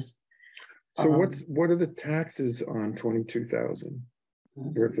situation is. So what are the taxes on 22,000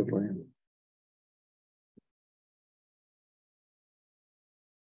 worth of land?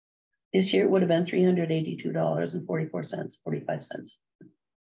 This year it would have been $382.44, 45 cents.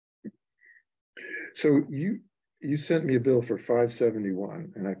 So you sent me a bill for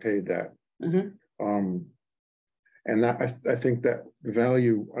 571 and I paid that. And that I think that the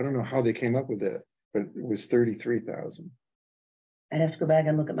value, I don't know how they came up with it, but it was 33,000. I'd have to go back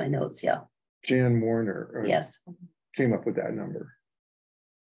and look at my notes. Yeah. Jan Warner Yes. came up with that number.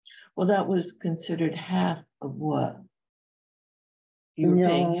 Well, that was considered half of what? You were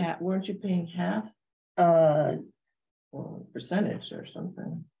paying half, weren't you paying half? Or percentage or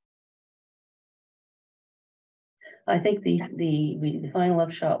something? I think the final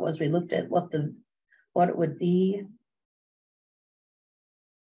upshot was we looked at what it would be.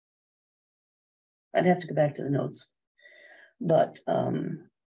 I'd have to go back to the notes, but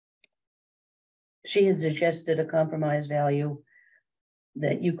she had suggested a compromise value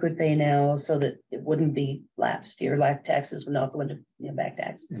that you could pay now so that it wouldn't be lapsed. Your life taxes would not go into back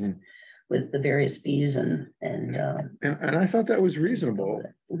taxes with the various fees and I thought that was reasonable.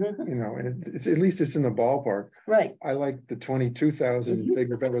 You know, and it's at least it's in the ballpark. Right. I like the 22,000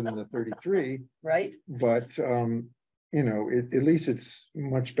 figure better than the 33. Right. But you know, at least it's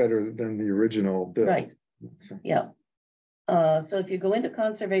much better than the original bill. Right. So. Yeah. So if you go into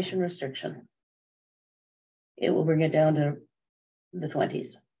conservation restriction, it will bring it down to the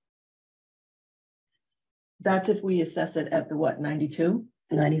 20s. That's if we assess it at the what, 92?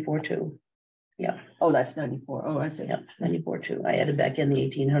 94.2. Yeah. Oh, that's 94. Oh, I see. Yeah, 94.2. I added back in the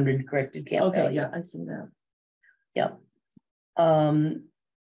 1800 corrected camp Okay, value. yeah, I see that. Yeah.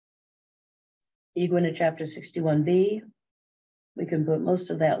 You go into chapter 61B. We can put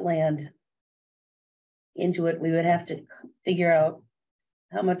most of that land into it. We would have to figure out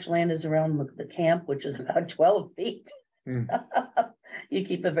how much land is around the camp, which is about 12 feet. You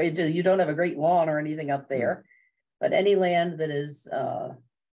keep you don't have a great lawn or anything up there, but any land that is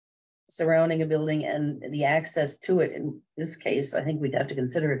surrounding a building and the access to it, in this case, I think we'd have to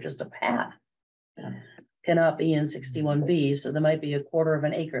consider it just a path. Cannot be in 61B, so there might be a quarter of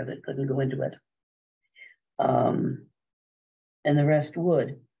an acre that couldn't go into it. And the rest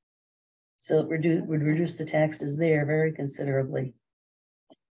would. So it would reduce the taxes there very considerably.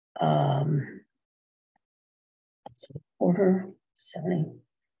 So quarter, 70,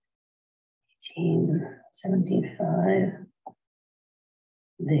 18, 75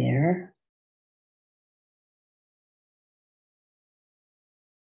 there.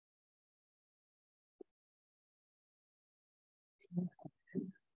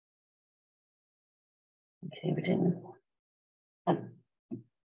 Okay, everything. I'd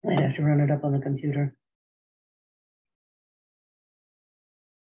have to run it up on the computer.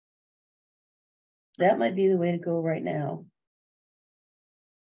 That might be the way to go right now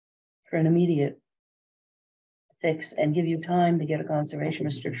for an immediate fix and give you time to get a conservation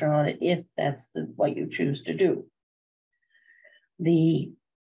restriction on it if that's what you choose to do.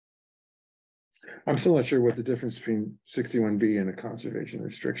 I'm still not sure what the difference between 61B and a conservation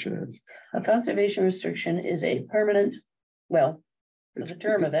restriction is. A conservation restriction is a permanent, well, the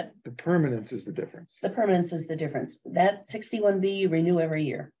term of it. The permanence is the difference. The permanence is the difference. That 61B you renew every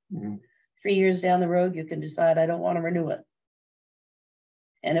year. 3 years down the road, you can decide, I don't want to renew it.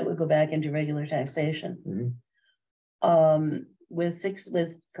 And it would go back into regular taxation.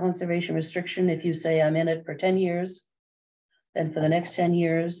 With conservation restriction, if you say I'm in it for 10 years, then for the next 10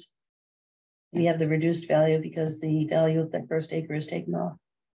 years, you have the reduced value because the value of that first acre is taken off.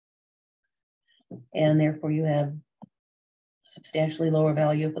 And therefore you have substantially lower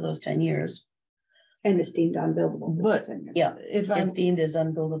value for those 10 years. And it's deemed unbuildable. But yeah, if it's deemed as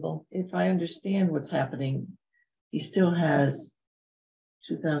unbuildable. If I understand what's happening, he still has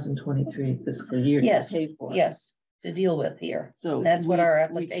 2023 fiscal year Yes, to pay for. yes, to deal with here. So that's what our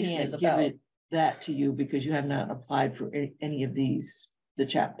we application can't is give about. it that to you because you have not applied for any of these, the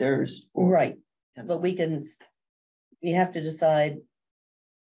chapters. Right, but we have to decide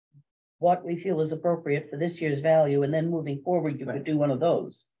what we feel is appropriate for this year's value, and then moving forward, you could do one of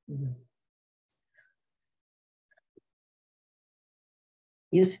those. Mhm.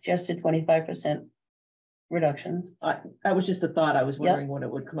 You suggested 25% reduction. That was just a thought. I was wondering what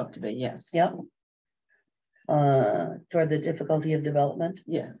it would come up to be. Yes. Yep. Toward the difficulty of development.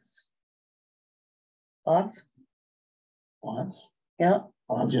 Yes. Thoughts? Once, Yeah.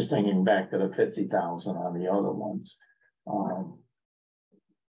 I'm just thinking back to the 50,000 on the other ones.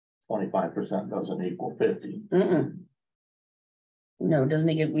 25% doesn't equal 50. No, doesn't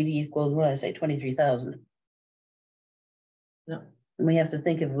it equal, what did I say, 23,000? No. And we have to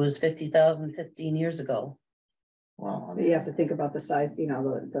think if it was 50,000 15 years ago. Well, You have to think about the size, you know,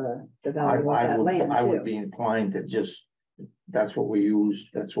 the I, value of I that would, land I would too. be inclined to just, that's what we use,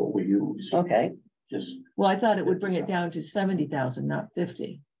 that's what we use. Okay, Just, Well, I thought it would bring it down to 70,000, not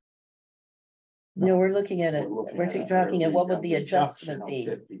 50. no, we're looking at it, looking we're at a talking at what would the reduction adjustment of be?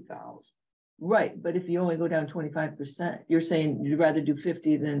 50,000. Right, but if you only go down 25%, you're saying you'd rather do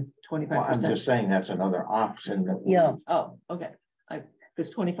 50 than Well, I'm 25%? just saying that's another option. That we- Yeah, Oh, okay. Because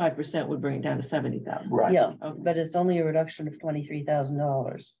 25% would bring it down to 70,000. Right. yeah, Okay. but it's only a reduction of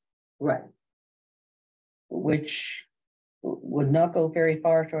 $23,000, Right. which would not go very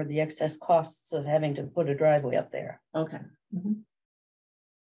far toward the excess costs of having to put a driveway up there. Okay. Mhm.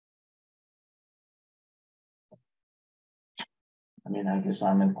 I mean, I guess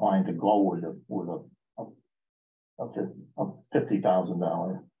I'm inclined to go with a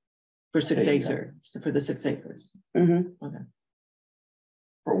 $50,000 For 6 Take acres, for the 6 acres. Mhm,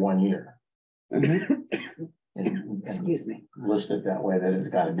 for 1 year. mhm. And Excuse me. list it that way, that it's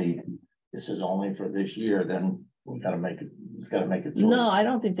gotta be, this is only for this year, then we gotta make it, it's gotta make a choice. No, I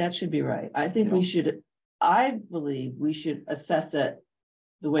don't think that should be right. I think You we know? should, I believe we should assess it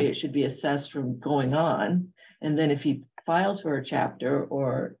the way it should be assessed from going on. And then if he files for a chapter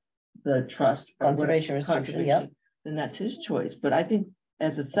or the trust. or whatever, Conservation restriction, yep. Then that's his choice. But I think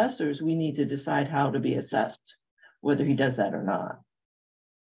as assessors, we need to decide how to be assessed, whether he does that or not.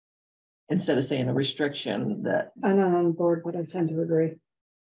 Instead of saying a restriction that. I'm not on board, but I tend to agree.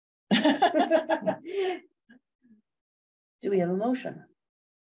 Do we have a motion?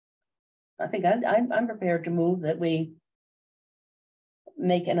 I think I'm prepared to move that we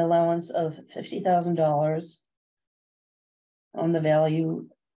make an allowance of $50,000 on the value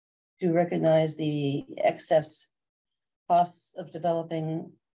to recognize the excess costs of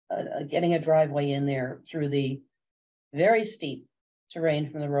developing, getting a driveway in there through the very steep terrain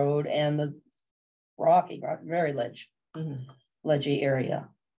from the road and the very ledgy area.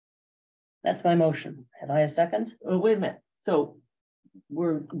 That's my motion. Have I a second? Oh, wait a minute. So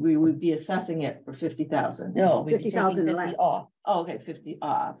we would be assessing it for 50,000. No, we'd be taking 50,000 50 less. off. Oh, okay, 50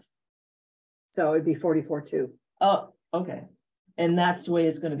 off. So it'd be 44.2. Oh, okay. And that's the way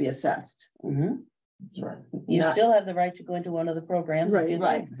it's gonna be assessed. Mhm. That's right. You Not- still have the right to go into one of the programs. if Right, you'd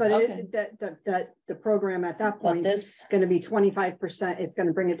right. like, But Okay. the program at that But point is this, gonna be 25%, it's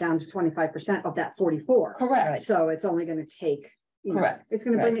gonna bring it down to 25% of that 44. Correct, Right. So it's only gonna take, you know, correct, it's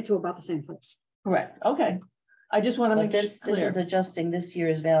gonna bring Right. it to about the same place. correct. Okay. I just want to but make this this clear. is adjusting this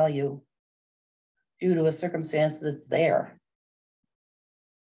year's value due to a circumstance that's there.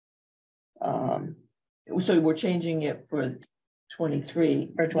 So we're changing it for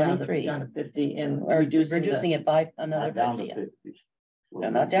 23. For down to- 23. Down to 50 and Or reducing reducing the, it by another Not down to 50. 50. No,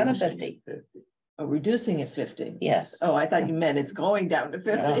 not down to Reducing 50. it 50. reducing it 50. Yes, Oh, I thought you meant it's going down to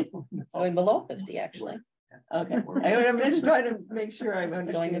 50. it's going below 50, actually. Okay, I'm just trying to make sure I'm It's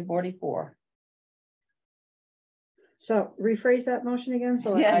going to understanding. 44. So rephrase that motion again,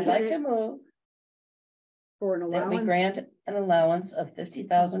 so. Yes. I'd like to move For an that we allowance grant an allowance of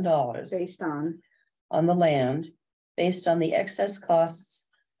 $50,000 based on, on the land based on the excess costs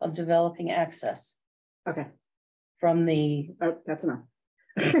of developing access okay, from the, oh, that's enough.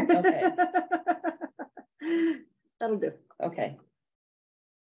 Okay. That'll do. okay,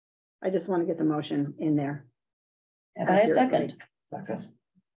 I just want to get the motion in there. have I a second? Second.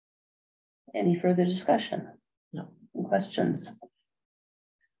 Any further discussion? No. Questions?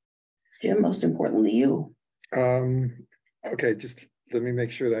 Jim, most importantly, you. Okay, just let me make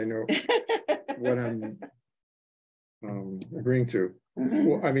sure that I know what I'm agreeing to. Mhm.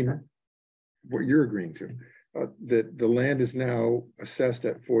 Well, I mean, what you're agreeing to, that the land is now assessed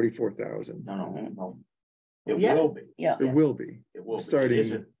at 44,000. No. It Yes. will be, Yeah, It will be. it will be. Starting- It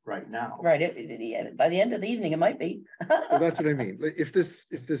isn't right now. right. By the end of the evening, it might be. Well, that's what I mean. Like, if this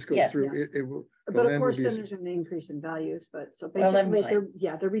goes Yes, through, yes. it will, the But of land would course, be, then there's an increase in values, but so Well, never basically,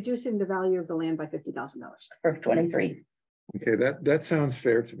 mind. they're reducing the value of the land by $50,000. For 23. okay, that sounds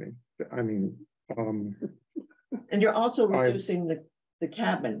fair to me. I mean, And you're also I- reducing the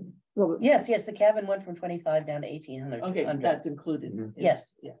cabin. Well, Yes, the cabin went from 25 down to 1,800. Okay, that's included. Mhm.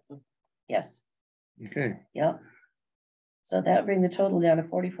 Yes. Yes. Yes, okay, yeah. So that bring the total down to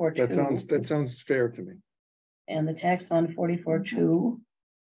 44.2. that sounds fair to me. And the tax on 44.2.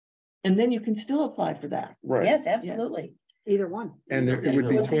 And then you can still apply for that. Right. Yes, absolutely. either one. And it would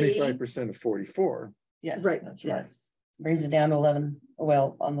be Would be- 25% of 44. Yes. Right, That's right. Yes. Brings it down to 11.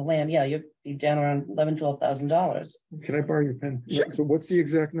 Well, on the land, yeah, you'd be down around $12,000. Can I borrow your pen? Sure. So what's the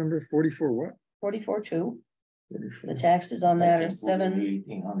exact number? 44 what? 44.2. The taxes on that are That's including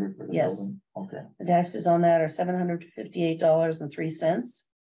the seven. 1,800 for the Yes. building. Okay. The taxes on that are $758.03.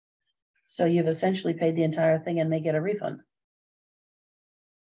 So you've essentially paid the entire thing and may get a refund.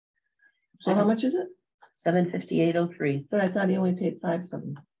 So how much is it? $758.03. But I thought he only paid 5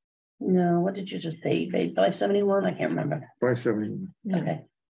 something. No, what did you just pay? You paid $571? I can't remember. 570. Okay.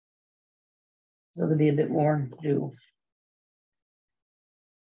 So there'll be a bit more due.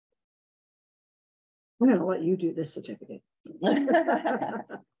 I'm gonna let you do this certificate.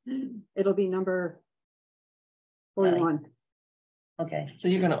 It'll be number 41. Okay, So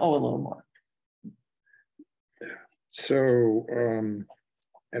you're gonna owe a little more. So,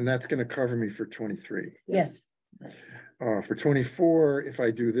 and that's gonna cover me for 23. yes, For 24, if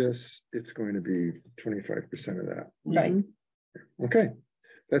I do this, it's going to be 25% of that. right. Okay,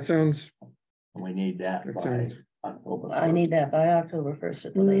 that sounds, We need that That by sounds- October. I need that by October 1st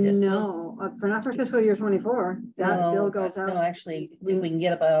at the latest. No, for not for fiscal year 24. That No, bill goes No, out. actually, if we can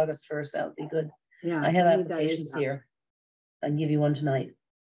get it by August 1st, that would be good. Yeah. I have we need that applications ASAP. here. I can give you one tonight.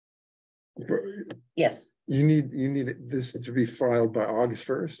 Yes, you need this to be filed by August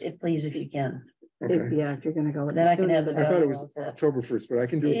 1st? please, if you can. Okay. Yeah, if you're gonna go. with Then the I can sooner have the the I better. thought it Well was said. October 1st, but I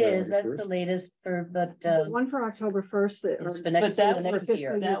can do It it by is, August that's the 1st. latest for, but, The one for October 1st, it's for But next, that's the for next fiscal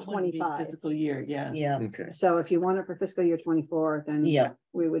year. year. That would be 25. fiscal year, yeah. Yeah, Okay, so if you want it for fiscal year 24, then yeah,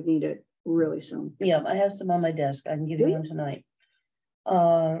 we would need it really soon. yeah, I have some on my desk. I can give Do you you? one tonight.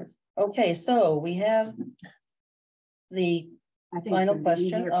 Okay, so we have the I think it's Final gonna be question,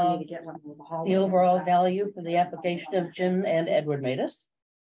 easier for me to get one over the hallway. overall value for the application of Jim and Edward made us.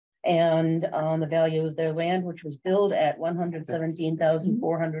 And on the value of their land, which was billed at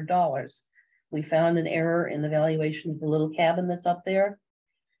 $117,400. We found an error in the valuation of the little cabin that's up there.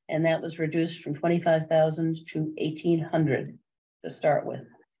 And that was reduced from 25,000 to 1,800 to start with.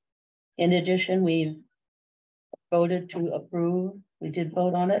 In addition, we've voted to approve. We did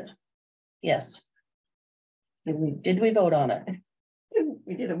vote on it. Yes. Did we vote on it?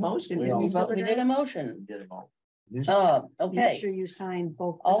 We did a motion. We didn't we also- vote We it did a out? motion. Get 'em all. Make Okay, sure you sign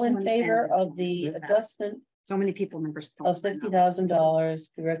both. all this in one favor and of the that. adjustment So many people members. of $50,000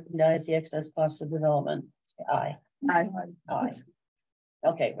 to recognize the excess cost of development? Say aye. Aye. Aye.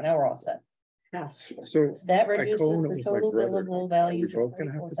 Okay, well, now we're all set. Yes. so That I reduces co-own it the with my total brother. billable Are value we to both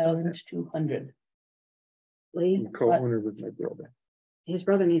gonna have to sign it? 44,200. Lee, I'm co-owner with my brother. his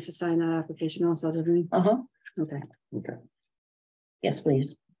brother needs to sign that application also, doesn't he? Uh-huh, Okay. Okay, yes,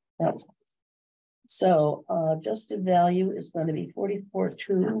 please. Yep. So, adjusted value is going to be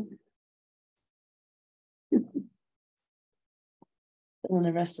 44,200. And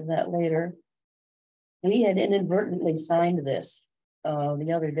the rest of that later. We had inadvertently signed this,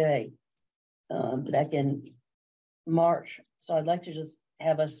 the other day. Back in March, so I'd like to just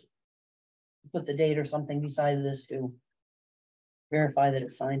have us. Put the date or something beside this to. Verify that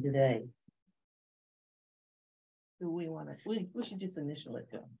it's signed today. Do we want to, we should just initial it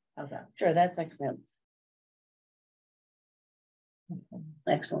too. How's that? Sure, that's excellent.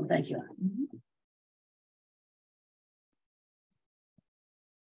 Excellent, thank you.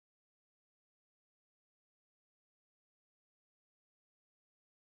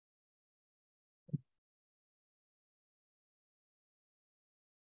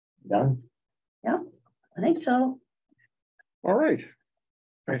 Done? I think so. all right.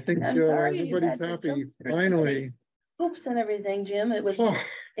 I think I'm sorry you everybody's had to happy, jump through so finally. Oops and everything, Jim. It was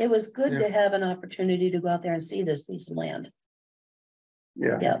good Yeah. to have an opportunity to go out there and see this piece of land.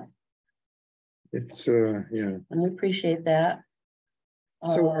 Yeah, Yeah, it's, yeah. and we appreciate that.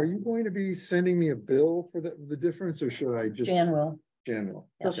 So are you going to be sending me a bill for the difference, or should I just? Jan will, General.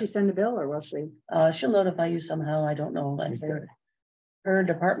 Will she send a bill or will she? she'll notify you somehow. I don't know. That's her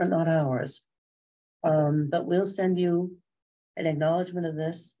department, not ours. But we'll send you an acknowledgement of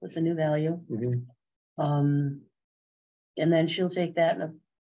this with the new value. Mhm. And then she'll take that and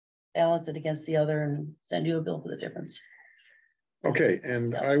balance it against the other and send you a bill for the difference. Okay,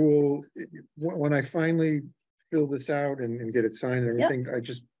 and I will, when I finally fill this out and get it signed and everything, I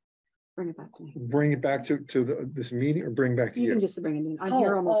just Bring it back to me. bring it back to this meeting or bring back to You can you. just bring it in. I'm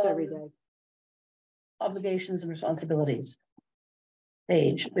here almost every day. Obligations and responsibilities.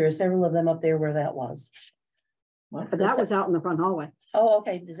 Page, there are several of them up there where that was. But that was out in the front hallway. Oh,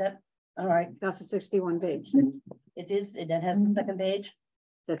 okay, is that, all right, That's a 61 page it is, it has the second page,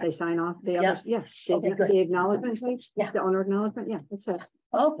 that they sign off. The Yeah. others, yeah. The Okay, good. the acknowledgement page. Yeah. The owner acknowledgement, yeah, that's it.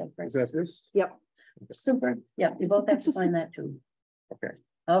 okay, great, Is that this? Yep. super, yeah, you both have to sign that too. Okay.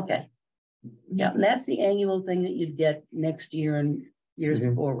 Okay. Yeah, and that's the annual thing that you'd get next year and years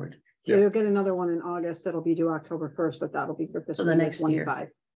Mhm. forward. Yeah. You'll get another one in August. That'll be due October 1st, but that'll be for fiscal the year next year.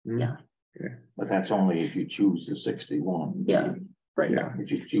 25. Yeah. But that's only if you choose the 61. Yeah. Right. Yeah.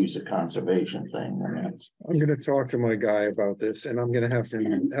 If you choose a conservation thing, then that's. I'm gonna talk to my guy about this and I'm gonna have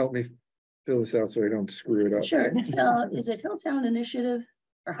him help me fill this out so I don't screw it up. Sure, is it Hilltown Initiative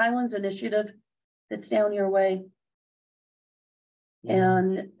or Highlands Initiative that's down your way?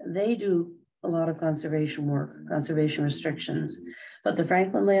 And they do a lot of conservation work, conservation restrictions, but the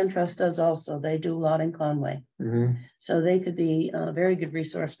Franklin Land Trust does also, they do a lot in Conway. Mhm, So they could be a very good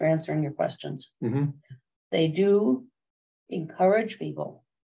resource for answering your questions. mhm. They do encourage people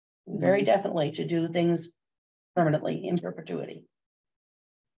very definitely to do things permanently in perpetuity.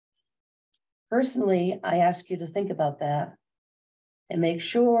 Personally, I ask you to think about that and make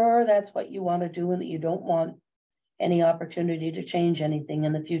sure that's what you want to do and that you don't want any opportunity to change anything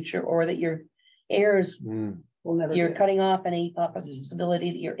in the future, or that your heirs, Mm, We'll never. you're do it. cutting off any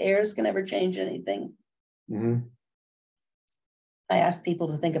possibility that your heirs can ever change anything. mhm. I ask people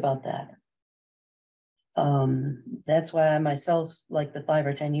to think about that. That's why I myself like the 5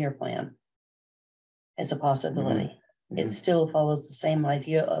 or 10 year plan as a possibility. It mhm. still follows the same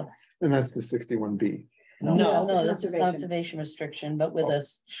idea of, And that's the 61B. no, No, no, this is conservation. conservation restriction, but with a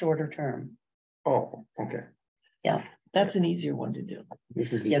shorter term. Oh, okay. That's an easier one to do.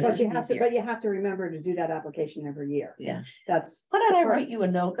 This is. Yeah, But this you is have to, easier. but you have to remember to do that application every year. Yes. That's. Why don't I the part- write you a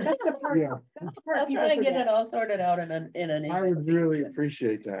note? That's the part. Yeah. That's the part I'll people try and get forget. it all sorted out in an. I would really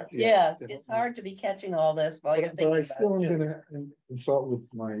appreciate that. yeah, Yes, definitely. it's hard to be catching all this while you're But thinking I about still am it too. gonna consult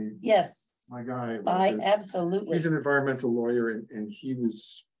with my Yes, guy. about I this. absolutely, He's an environmental lawyer and he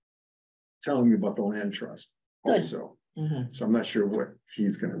was telling me about the land trust Good. also. So I'm not sure what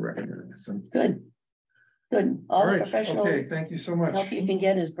he's gonna recommend. So, good. Good, all all the right, professional okay, thank you so much. help you can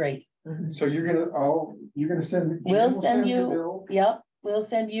get is great. So you're gonna send. We'll Jim will send the you, bill? yep, we'll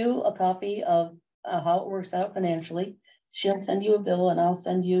send you a copy of how it works out financially. She'll send you a bill and I'll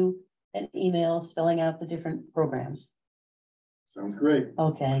send you an email spelling out the different programs. Sounds great.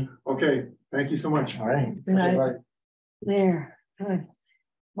 Okay, Okay, thank you so much. All right. Good night. Bye. there, good.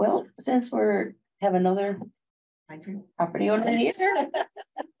 Well, since have another property owner here.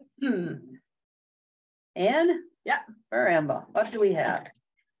 And? Yeah. For Amber, what do we have?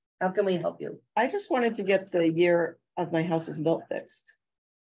 How can we help you? I just wanted to get the year of my house is built fixed.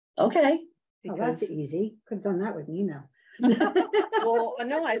 Okay, Oh, that's Because, easy. Could have done that with email. well,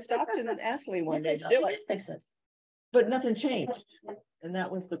 no, I stopped in Ashley one day to do it, fix it. But nothing changed. And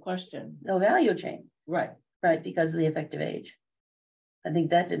that was the question. No value change, Right. right, because of the effective age. I think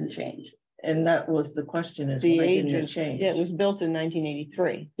that didn't change. And that was the question is the why age didn't it is, change? yeah, it was built in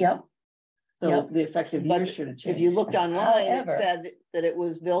 1983. Yep, So yep. the effective But year should have If changed. you looked online, it However- said that it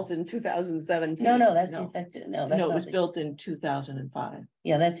was built in 2017. no, that's the No. effective, no, that's No, it not, was built in 2005.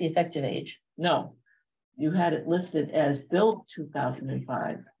 yeah, that's the effective age. No. You had it listed as built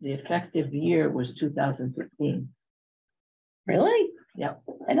 2005. The effective year was 2015. Really? Yep.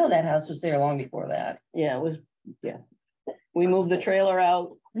 I know that house was there long before that. Yeah, it was, yeah. We moved the trailer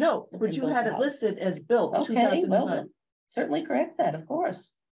out. No, but And you built had the it house. listed as built Okay, well, 2005. then certainly correct that, of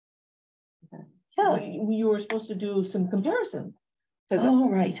course. Yeah, You were supposed to do some comparisons oh,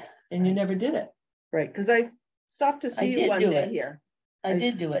 right, and you never did it. Right, because I stopped to see did you one do day it. here. I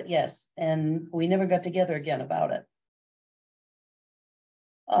did do it, yes, and we never got together again about it.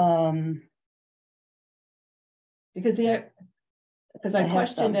 Because I I have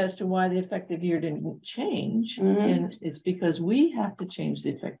questioned some. as to why the effective year didn't change. Mhm. And it's because we have to change the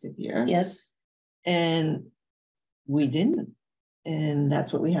effective year. Yes, And we didn't. And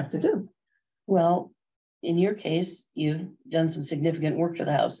that's what we have to do. well, in your case, you've done some significant work to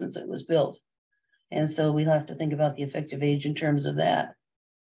the house since it was built. And so we'll have to think about the effective age in terms of that.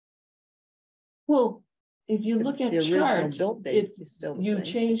 Well, if you look at The original charts, built date it's, is still the you same.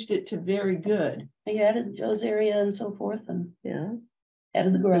 changed it to very good. You added Joe's area and so forth and Yeah,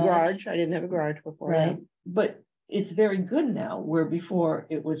 added the the garage. garage, I didn't have a garage before. Right, But it's very good now, where before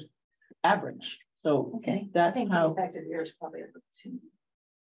it was average. So Okay. I that's think the how, effective year is probably up to.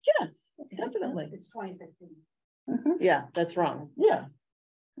 yes, definitely, It's 2015. Mhm, Yeah, that's wrong. yeah.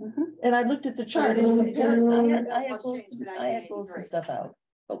 mhm. And I looked at the chart. it is- and it compared is- them. I had pulled some stuff out,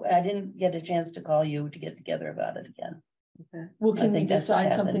 but I didn't get a chance to call you to get together about it again. Well, I can we think that's what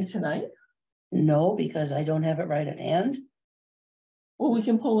decide something happened. tonight? No, because I don't have it right at hand. Well, we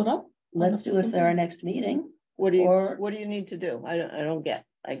can pull it up. Let's do it for our next meeting. What Or- do you need to do? I don't get,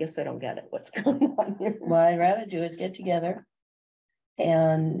 I guess I don't get it. What's going on here? What I'd rather do is get together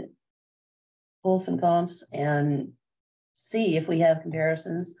and pull some comps and see if we have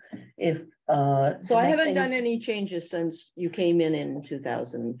comparisons, if, So to I make haven't done things- any changes since you came in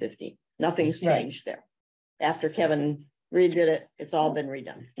 2015. Nothing's Right. changed there. After Kevin redid it, it's all been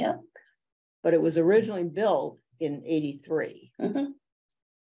redone. Yeah. But it was originally built in 83. Mhm.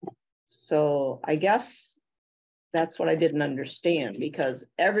 So I guess that's what I didn't understand, because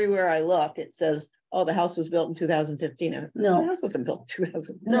everywhere I look, it says, oh, the house was built in 2015. And the No, house wasn't built in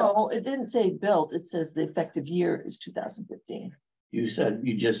 2000. No, it didn't say built, it says the effective year is 2015. You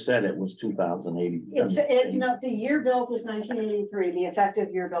just said it was 2080. No, the year built is 1983, the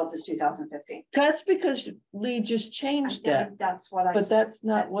effective year built is 2015. That's because Lee just changed that, That's what I. but that's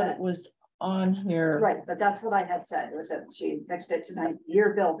not that what said. it was on here. Right, but that's what I had said, it was that she fixed it to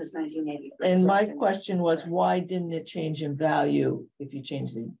year built is 1983. And my question was, why didn't it change in value if you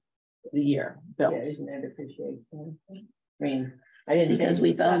change the year built? I mean, I didn't. because change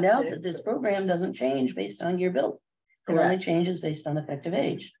we the found out septic, that this but- program doesn't change based on year built. It only Correct. changes based on effective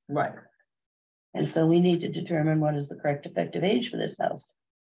age. Right, And so we need to determine what is the correct effective age for this house.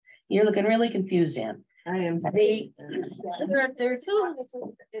 You're looking really confused, Ann. I am. There are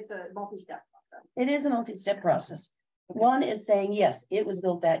two, It's a multi-step process. it is a multi-step process. One is saying, yes, it was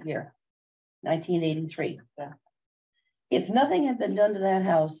built that year, 1983. Yeah. If nothing had been done to that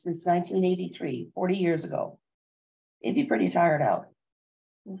house since 1983, 40 years ago, it'd be pretty tired out.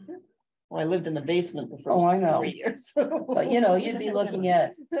 Well, I lived in the basement the first Oh, I know. 3 years. But you'd be looking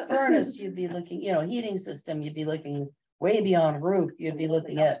at furnace, you'd be looking, heating system, you'd be looking way beyond roof, you'd be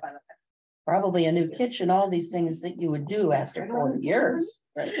looking at probably a new kitchen, all these things that you would do after 40 years.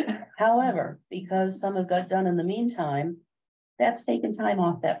 Right. However, because some have got done in the meantime, that's taken time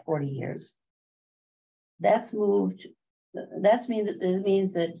off that 40 years. That's moved, it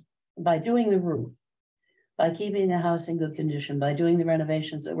means that by doing the roof, by keeping the house in good condition, by doing the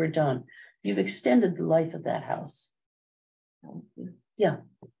renovations that were done, you've extended the life of that house. Yeah.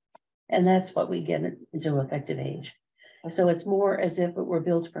 And that's what we get into effective age. So it's more as if it were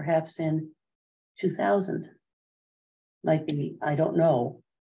built perhaps in 2000. Might be, I don't know.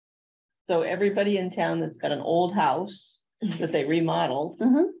 So everybody in town that's got an old house that they remodeled,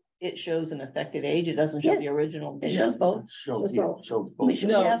 Mhm. it shows an effective age. It doesn't show Yes. the original. It shows both. Shows We both. should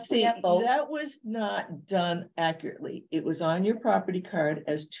No, have, see, both. that was not done accurately. It was on your property card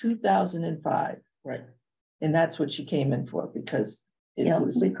as 2005. Right. And that's what she came in for, because it Yeah,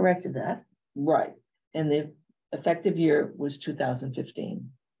 was, we corrected that, right, and the effective year was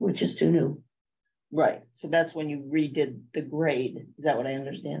 2015. which is too new. Right, So that's when you redid the grade. Is that what I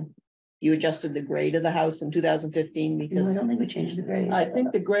understand? You adjusted the grade of the house in 2015 No, I because, don't think we changed the grade. I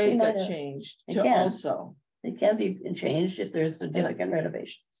think the grade We might got have- changed It to can. also It can be changed if there's significant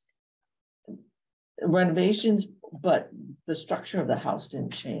renovations. renovations, but the structure of the house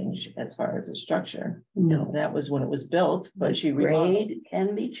didn't change as far as the structure. No. That was when it was built, but The she remodeled. grade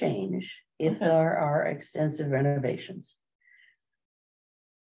can be changed if Okay. there are extensive renovations.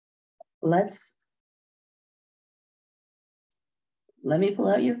 Let me pull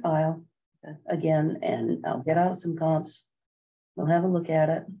out your file again, and I'll get out some comps. We'll have a look at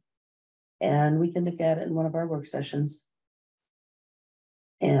it. And we can look at it in one of our work sessions.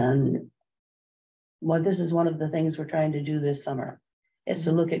 And this is one of the things we're trying to do this summer, is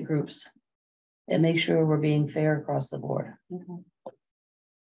to look at groups and make sure we're being fair across the board,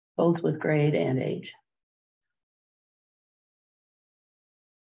 both with grade and age.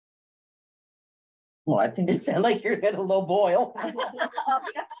 Well, I think It it's, sounds like you're at a low boil.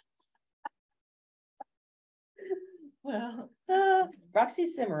 well,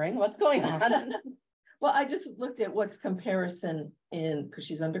 Roxy's simmering. What's going on? well, I just looked at what's comparison in, because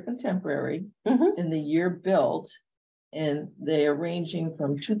she's under contemporary, Mhm. in the year built. And they are ranging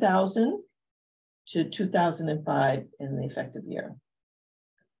from 2000 to 2005 in the effective year.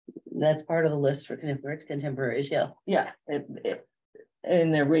 That's part of the list for contemporaries, yeah. Yeah,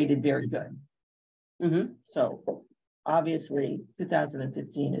 and they're rated very good. Mhm. So obviously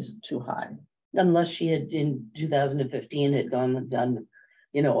 2015 is too high. Unless she had in 2015 had gone and done,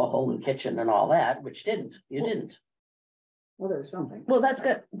 a whole new kitchen and all that, which you didn't. Well, there was something. Well, that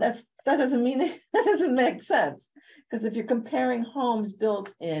doesn't mean, that doesn't make sense. Because if you're comparing homes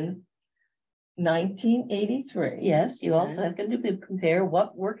built in 1983. Yes, you also have to compare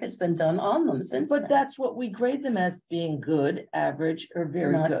what work has been done on them since But then. that's what we grade them as, being good, average, or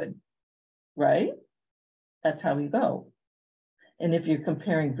very Not- good. Right? That's how we go. And if you're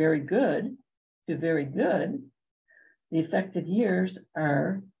comparing very good to very good, the effective years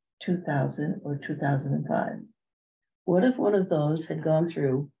are 2000 or 2005. What if one of those had gone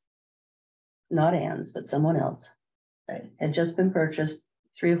through, not Ann's, but someone else, Right. had just been purchased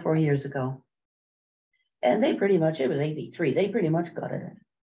 3 or 4 years ago? And they pretty much, it was 83, they pretty much got it.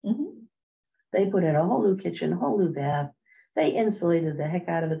 Mhm. They put in a whole new kitchen, whole new bath. They insulated the heck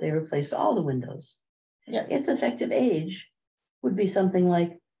out of it. They replaced all the windows. Yes. Its effective age would be something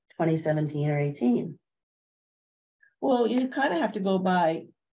like 2017 or 18. Well, you kind of have to go by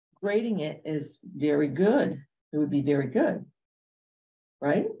grading it as very good. It would be very good.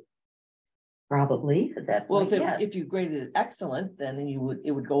 Right? Probably at that Well, point, yes. if you graded it excellent, then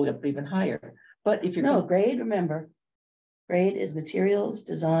it would go up even higher. But if you're No, grade, remember, grade is materials,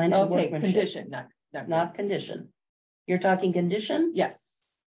 design, and okay, workmanship, condition, not condition. You're talking condition? yes.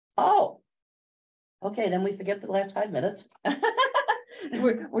 Oh. Okay, then we forget the last 5 minutes.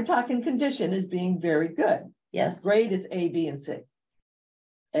 We're talking condition as being very good. Yes. Grade is A, B, and C.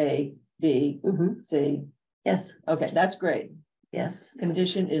 A, B, Mhm. C. Yes, Okay, that's grade. yes.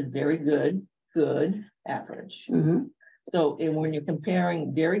 Condition is very good, good, average. Mhm. So and when you're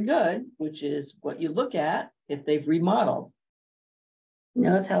comparing very good, which is what you look at, if they've remodeled,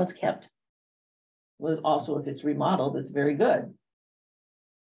 No, that's how it's kept. was also if it's remodeled, it's very good.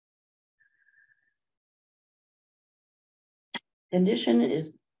 Condition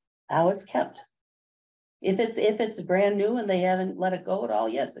is how it's kept. If it's brand new and they haven't let it go at all,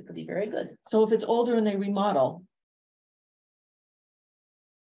 yes, it could be very good. So if it's older and they remodel,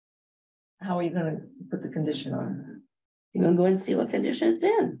 how are you gonna put the condition on? You're gonna go and see what condition it's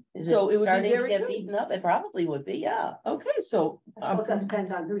in. Is So it it would be starting to very get good. beaten up? It probably would be, yeah. Okay, so. I suppose that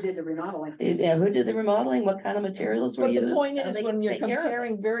depends on who did the remodeling. Yeah, who did the remodeling? What kind of materials were But used? the point How is, they when you're take care of it?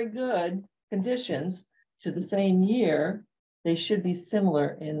 comparing very good conditions to the same year, they should be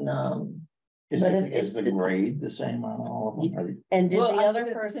similar in, Is But the, if- is the grade the same on all of them? And did Well, the I'm other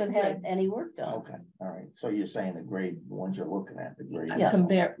looking at the person same have grade. any work done? Okay, all right. So you're saying the grade, the ones you're looking at, the grade. Yeah.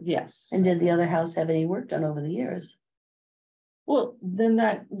 compare, yes. And did the other house have any work done over the years? Well, then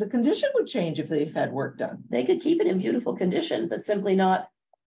the condition would change if they've had work done. They could keep it in beautiful condition, but simply not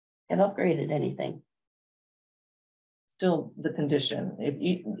have upgraded anything. Still the condition. If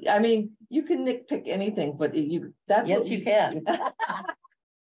you, I mean, you can nitpick anything, but that's. Yes, what you can.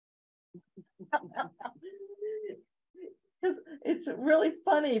 It's really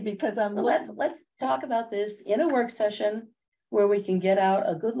funny because I'm. Well, let's talk about this in a work session where we can get out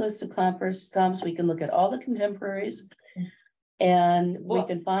a good list of comps. We can look at all the contemporaries. And we Well-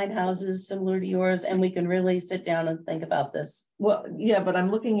 can find houses similar to yours, and we can really sit down and think about this. Well, yeah, but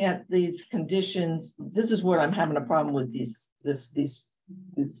I'm looking at these conditions. This is where I'm having a problem with these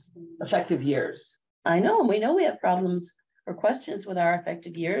effective years. I know, and we know we have problems or questions with our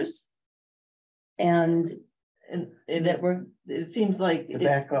effective years. And And that we're, it seems like, To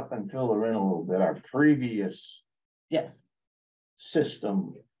back up and fill her in a little bit, our previous yes,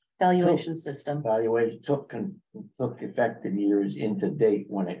 system valuation system, evaluation took effective years into date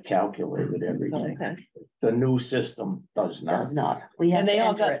when it calculated everything. okay. The new system does not. does not. We have And to they all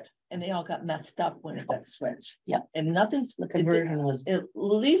enter got, it. and they all got messed up when it got switched. Yep. And nothing's, The conversion was, at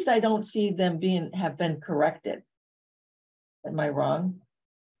least I don't see them have been corrected. Am I wrong?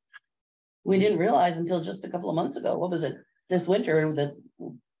 we didn't realize until just a couple of months ago. What was it? This winter that,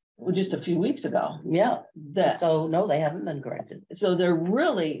 Well, just a few weeks ago. yeah. That, So no, they haven't been corrected. so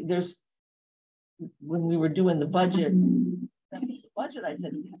there's, when we were doing the budget, I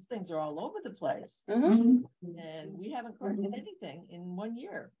said, these things are all over the place. Mhm. And we haven't corrected anything in 1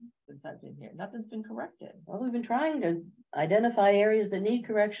 year since I've been here. Nothing's been corrected. Well, we've been trying to identify areas that need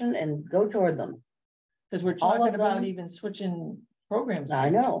correction and go toward them. Because we're All of talking about them? even switching programs. I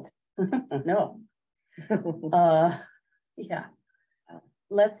know, no. Yeah.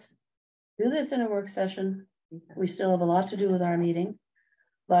 Let's do this in a work session. We still have a lot to do with our meeting.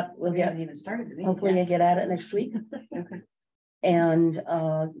 But we'll get, even started the meeting. hopefully I get at it next week. Okay. And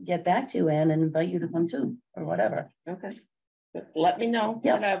get back to you, Ann, and invite you to come too, or whatever. Okay. Let me know,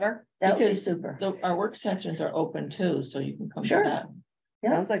 Yeah. whatever. That would be Because super. Our work sessions are open too, so you can come to Sure. that. Yeah.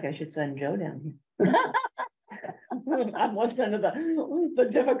 Sounds like I should send Joe down here. I'm listening to the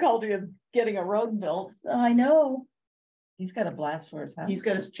difficulty of getting a road built. I know. He's got a blast for his house. He's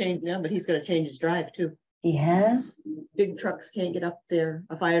gonna change, no, but he's gonna change his drive too. He has, Big trucks can't get up there.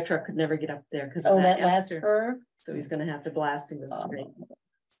 A fire truck could never get up there because of oh, that that last ester. curve. So he's gonna have to blast in the street.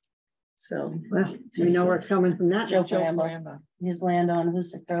 So. Well, we know where it's coming from that. Joe now. Bramble, his land on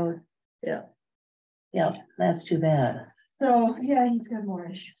Hoosick Road. Yeah. Yeah, that's too bad. So, yeah, he's got more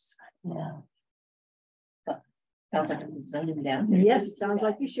issues. Yeah. Sounds like I'm sending him down. Yes, sounds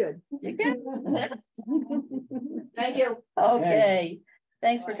like you should. You good? Thank you. Okay,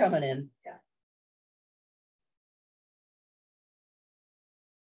 thanks for coming in.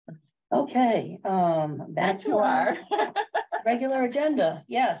 Okay, back to our regular agenda,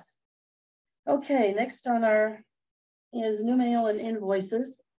 yes. Okay, next on our is new mail and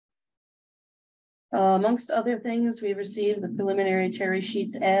invoices. Amongst other things, we received the preliminary cherry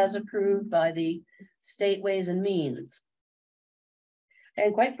sheets as approved by the State Ways and Means.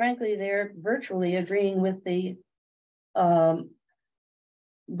 And quite frankly, they're virtually agreeing with the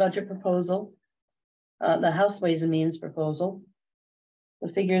budget proposal, the House Ways and Means proposal.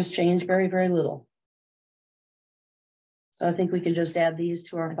 The figures change very, very little. So I think we can just add these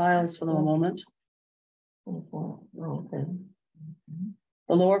to our files for the moment. Okay.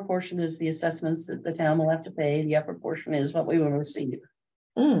 The lower portion is the assessments that the town will have to pay. The upper portion is what we will receive,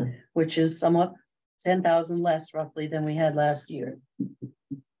 which is somewhat 10,000 less roughly than we had last year.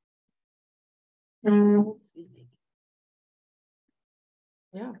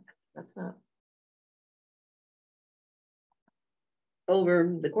 Yeah, that's not.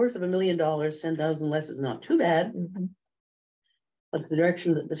 Over the course of $1 million, 10,000 less is not too bad. But the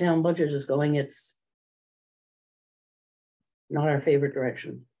direction that the town budget is going, it's not our favorite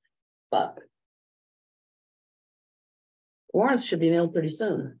direction, but warrants should be mailed pretty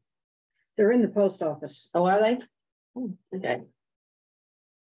soon. They're in the post office. Oh, are they? Okay.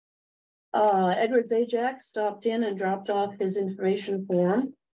 Edward Zajac stopped in and dropped off his information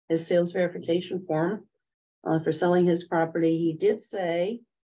form, his sales verification form, for selling his property. He did say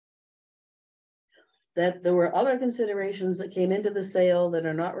that there were other considerations that came into the sale that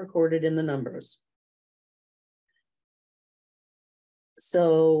are not recorded in the numbers.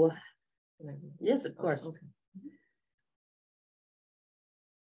 So, yes, of course. Okay.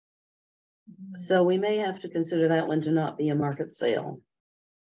 So we may have to consider that one to not be a market sale.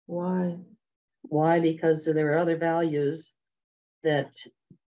 Why? Why? Because there are other values that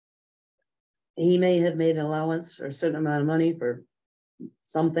he may have made an allowance for a certain amount of money for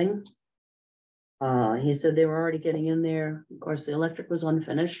something. He said they were already getting in there. Of course, the electric was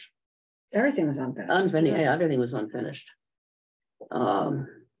unfinished. Everything was unfinished. Unfinished, yeah, everything was unfinished. The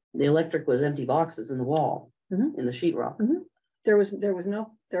electric was empty boxes in the wall, in the sheetrock. There was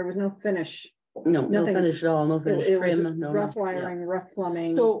no finish. No Nothing. finish at all, no It finish was trim, no. rough yeah. wiring, rough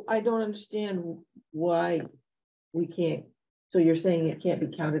plumbing. So I don't understand why we can't, so you're saying it can't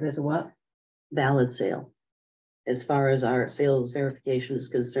be counted as a what? Valid sale. As far as our sales verification is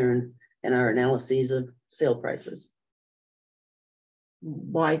concerned and our analyses of sale prices.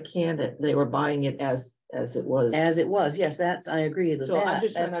 Why can't it? They were buying it as it was. As it was, yes, that's, I agree with So I'm that,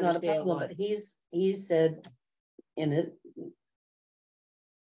 just trying that's to not a understand problem, why. but he said in it.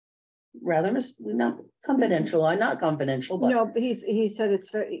 Rather, not confidential, not confidential, but. No, but he said it's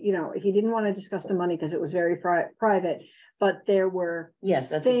very, he didn't want to discuss the money because it was very private, but there were. Yes,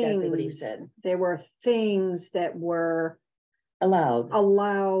 that's exactly what he things- said, There were things that were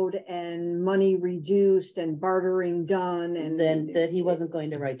allowed, and money reduced and bartering done and. then that he wasn't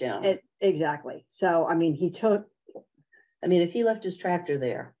going to write down. Exactly. So, I mean, If he left his tractor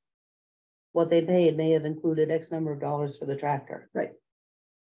there. What they paid may have included X number of dollars for the tractor. Right.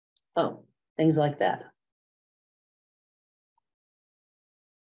 Oh, things like that.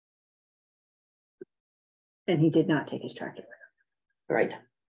 and he did not take his tractor. Right,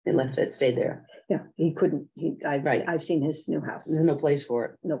 they left it, stayed there, Yeah, he couldn't, Right. I've seen his new house. there's no place for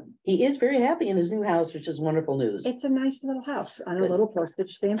it. No, He is very happy in his new house, which is wonderful news. it's a nice little house on a Good. little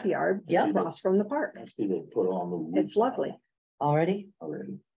postage stamp yard. Yeah. Across from the park. Actually, they put on the roofs It's lovely. Already?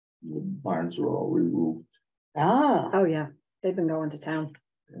 already. The barns are all re-roofed. Ah, Oh, yeah, they've been going to town.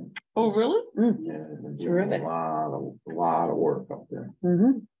 Oh, really? Yeah, they've been doing Terrific. a lot of work up there.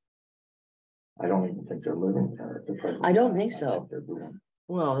 Mhm. I don't even think they're living there at the present. I don't time. think so. They're doing.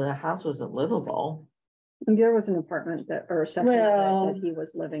 Well, the house wasn't livable. There was an apartment or a section of it Well, that he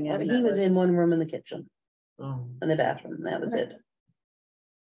was living in. he that was in one room in the kitchen Oh. and the bathroom, and that was it.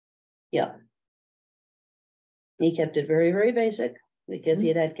 Yeah. He kept it very, very basic because he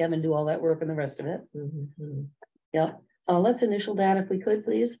had Kevin do all that work and the rest of it. Mhm. Yeah, let's initial that if we could,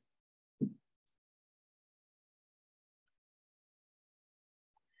 please.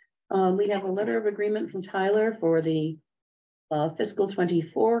 We have a letter of agreement from Tyler for the fiscal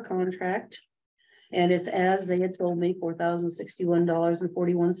 24 contract. And it's as they had told me,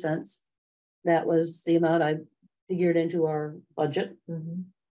 $4,061.41. That was the amount I figured into our budget.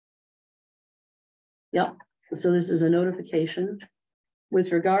 Yep, so this is a notification.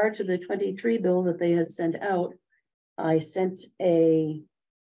 With regard to the 23 bill that they had sent out, I sent a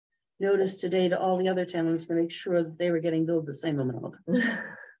notice today to all the other towns to make sure that they were getting billed the same amount.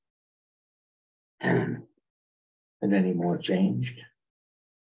 And any more changed?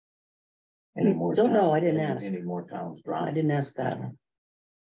 Any more? Don't know, I didn't any- ask. Any more towns I dropped? didn't ask that.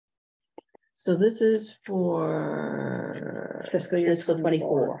 So this is for Fiscal year Fiscal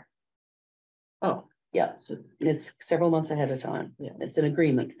 24. Oh, Yeah, so, it's several months ahead of time. Yeah. It's an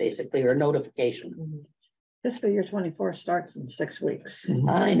agreement, basically, or notification. Fiscal year 24 starts in 6 weeks.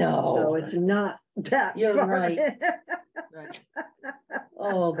 I So know. it's not that. You're far. right. right.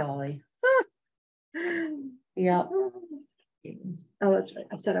 Oh, golly. Yeah. Oh, that's right.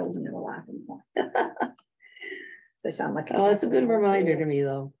 I said I wasn't gonna laugh anymore. They sound like. Oh, it's a good reminder to me,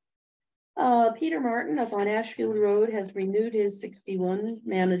 though. Peter Martin up on Ashfield Road has renewed his 61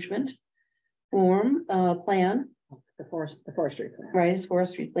 management form, plan, The forestry plan. right, his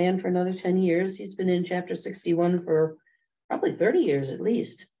forestry plan for another 10 years. He's been in chapter 61 for probably 30 years at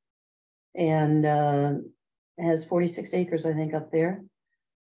least. And, has 46 acres, I think, up there.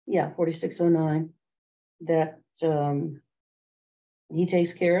 Yeah, 4609. That, he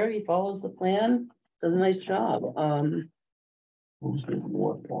takes care of, he follows the plan, does a nice job. Who's the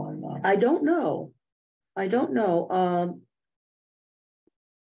war pouring on? I don't know. I don't know.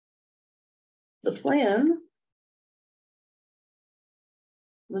 The plan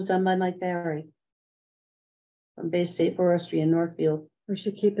was done by Mike Barry from Bay State Forestry in Northfield. We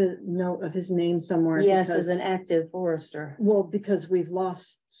should keep a note of his name somewhere. Yes, because- as an active forester. Well, because we've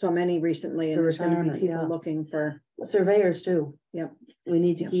lost so many recently and For there's gonna be retirement, people yeah. looking for, Surveyors too. Yep. We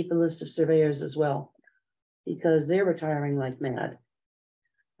need to Yep. keep a list of surveyors as well. Because they're retiring like mad.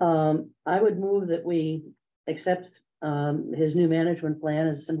 I would move that we accept his new management plan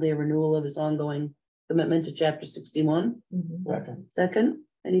as simply a renewal of his ongoing commitment to chapter 61. Second. Second,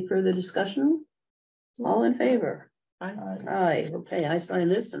 any further discussion? All in favor? Aye, okay, I sign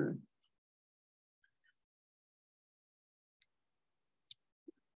this and.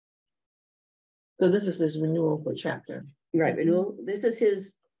 So this is his renewal for chapter. Right, renewal, this is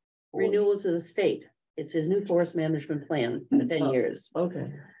his renewal to the state. It's his new forest management plan for 10 Oh. years.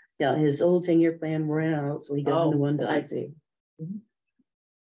 Okay. Yeah, his old 10-year plan ran out, so he got a new one I done. see.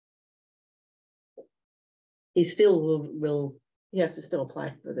 He still will, He has to still apply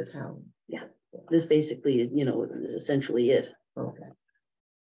for the town. this basically, you know, is essentially it. Okay.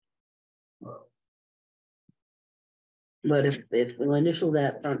 But if we'll initial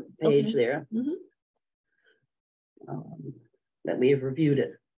that front page Okay. there. Mhm. That we have reviewed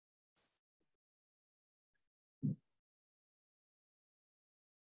it.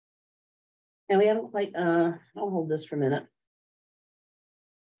 And we haven't quite, I'll hold this for a minute.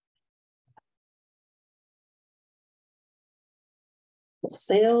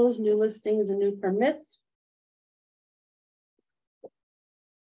 Sales, new listings and new permits.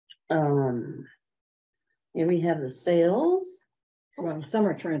 Here we have the sales. well,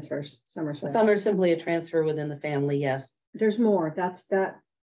 summer transfers, summer. sales. Some are simply a transfer within the family, yes. There's more.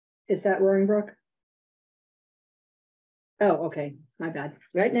 Is that Roaring Brook? Oh, okay, my bad.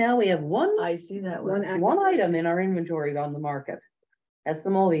 Right now, we have one I see that One one. active One person. item in our inventory on the market. That's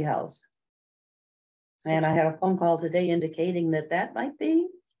the Mulvey House. And I had a phone call today indicating that that might be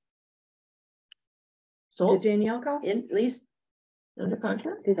So Did Danielle go? at least, under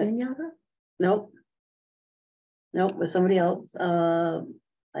contract? Did Danielle go? nope. Nope, with somebody else.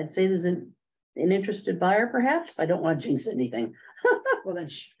 I'd say there's an interested buyer perhaps. I don't want to jinx anything. Well, then,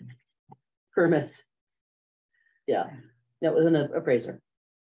 Permits. Yeah, that was an appraiser.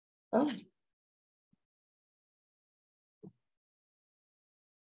 Oh.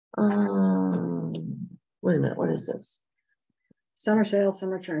 Wait a minute, what is this? summer sales,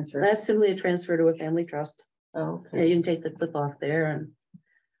 summer transfers. That's simply a transfer to a family trust. Oh, Yeah, okay. you can take the clip off there and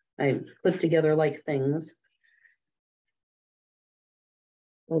I clip together like things.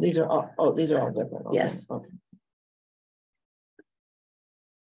 Well, these are all, oh, these are all different. Okay, Yes. Okay.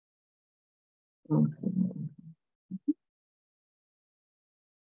 Okay.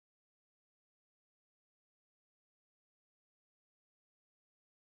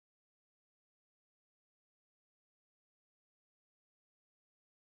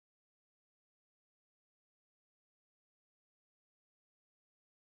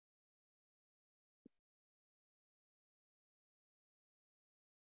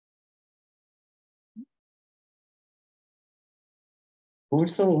 Or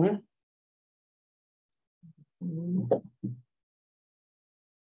so, huh?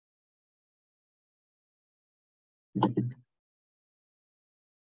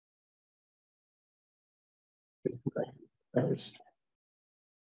 Thanks.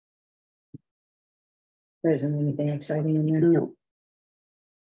 There isn't anything exciting in there. No.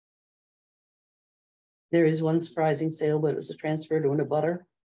 There is one surprising sale, but it was a transfer to a butter.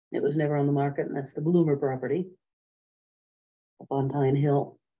 It was never on the market, and that's the Bloomer property. Up on Pine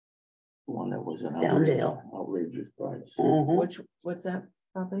Hill. One that was an Downdale. outrageous price. What's that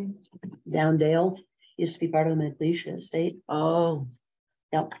property? Downdale used to be part of the McLeish estate. Oh,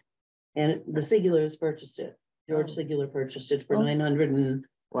 Yep. And the Sigulars purchased it. George Sigular purchased it for Oh. 900 and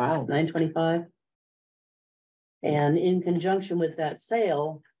wow. 925. And in conjunction with that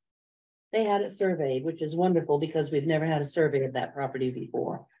sale, they had it surveyed, which is wonderful because we've never had a survey of that property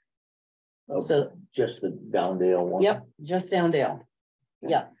before. Oh, So, just the Downdale one. yep, just Downdale.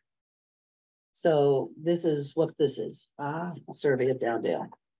 Yep. So this is what this is, a survey of Downdale.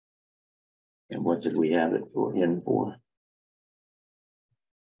 And what did we have it for, in for?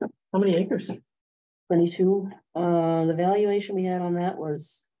 How many acres? 22, the valuation we had on that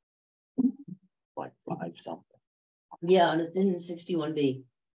was, Like 5 something. yeah, and it's in 61B.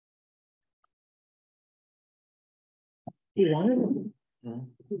 He wanted it. Hmm.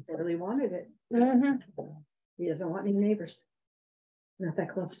 He really wanted it. He doesn't want any neighbors. Not that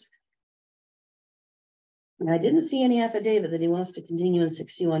close. And I didn't see any affidavit that he wants to continue in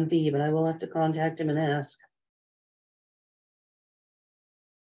 61B, but I will have to contact him and ask.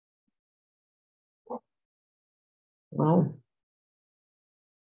 Wow.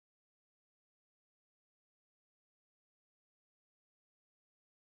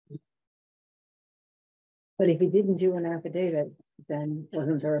 But if he didn't do an affidavit, then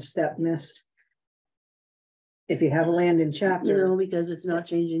wasn't there a step missed? If you have a land in chapter, No, because it's not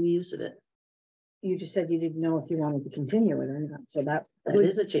changing the use of it. you just said you didn't know if you wanted to continue it or not, so that. That would-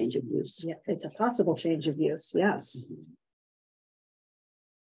 is a change of use. Yeah, it's a possible change of use, yes. I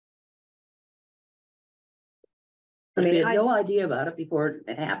But we mean, had no idea about it before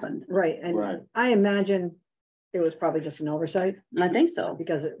it happened. Right, and Right. I imagine it was probably just an oversight I think so.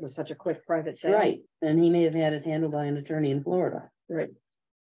 because it was such a quick private sale. Right, and he may have had it handled by an attorney in Florida. Right.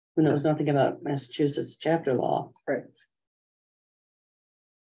 Who knows nothing about Massachusetts chapter law. Right.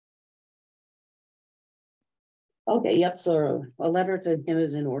 Okay, yep, so a letter to him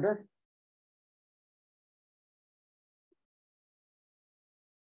is in order.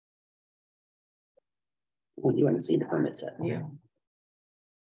 Well, you haven't seen the permit set. Yeah.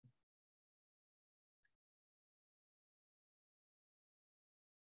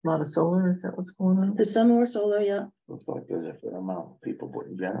 A lot of solar, is that what's going on? There's some more solar, yeah. Looks like there's a fair amount of people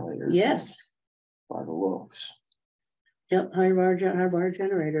putting generators. Yes, By the looks. yep, high bar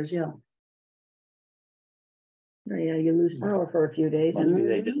generators, yeah. Yeah, you lose power for a few days. Must be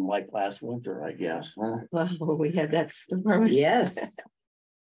they and didn't like last winter, I guess, huh? Well, we had that storm. Yes.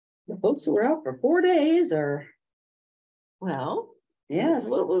 The folks who were out for 4 days are, Well. yes,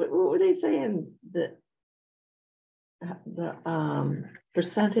 What were they saying that? The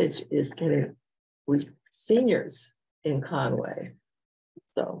percentage is getting with seniors in Conway.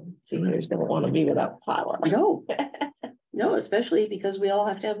 So seniors don't want to be without power. no. No, especially because we all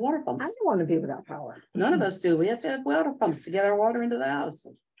have to have water I pumps. don't want to be without power. None of us do. We have to have water pumps to get our water into the house.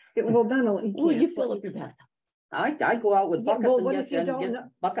 Well, then you Well, you can't. fill up your bathtub. I go out with Yeah, buckets well, and what get, if you and don't get know-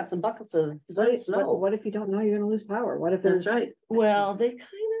 buckets and buckets of What snow. if you don't know you're gonna lose power? What if That's there's, right. Well, they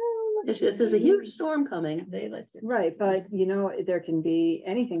kind If there's a huge storm coming, They let you. right, but you know, there can be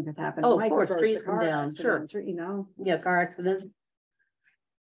anything that happens. Oh, of course, microburst, trees a come car down, accident, You know, yeah, car accident.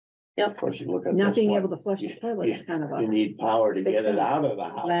 Of course, you look at. not this being one, able to flush the you- toilet is kind of You a, need power to big get it thing. out of the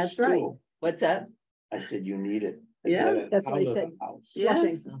house. That's right. too. What's that? I said you need it. to Yeah, get it that's what he out of said. the house. Yeah. flushing,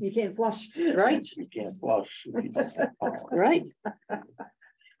 Yes. you can't flush. Right, You can't flush if you don't have power. right.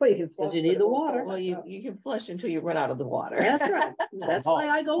 Well, you can flush. Because you but need it the won't water. fill Well, back up. you can flush until you run out of the water. That's right. That's why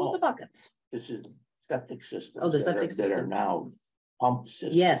I go with the buckets. This is septic systems. Oh, the that are- septic That are system. now pump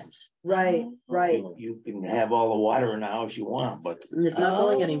systems. Yes, Right, right. You can have all the water in the house you want, but and it's not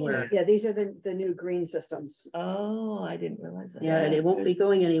going Oh. anywhere. Yeah, these are the new green systems. Oh, I didn't realize that. Yeah, it won't be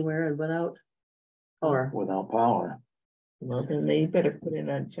going anywhere without power. without power. Well, then they better put in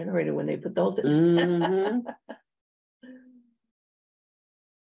a generator when they put those in. Mhm.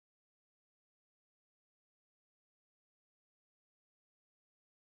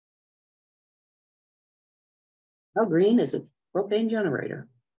 How green is a propane generator?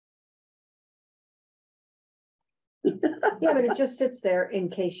 Yeah, but it just sits there in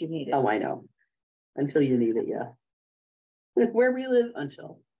case you need it. Oh, I know. Until you need it, yeah. Where we live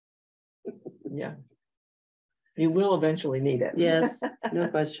until. Yeah. You will eventually need it. Yes, no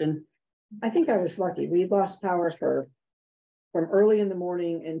question. I think I was lucky. We lost power from early in the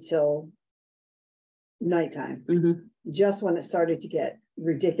morning until nighttime. Mhm. Just when it started to get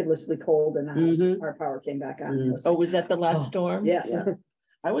ridiculously cold in the house, Mhm. our power came back on. Mm. Oh, was that the last Oh, storm? Yes. Yeah.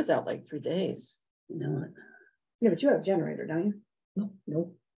 I was out like 3 days. No, Yeah, but you have a generator, don't you? No.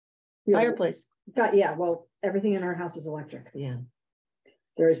 Nope. You have- Fireplace. Yeah, well, everything in our house is electric. Yeah.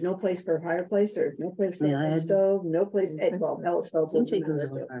 There is no place for a fireplace, there is no place for Yeah, I a had- stove, no place, well, pellet stove. don't take those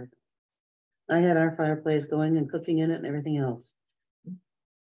apart. I had our fireplace going and cooking in it and everything else.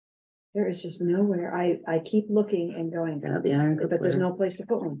 There is just nowhere. I keep looking and going, Got the iron but there's cookware. no place to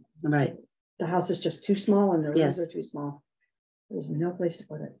put one. Right, The house is just too small and the rooms Yes. are too small. There's no place to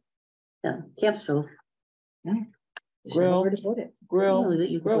put it. yeah, camp stove, There's Grill. nowhere to put it. Grill. really, that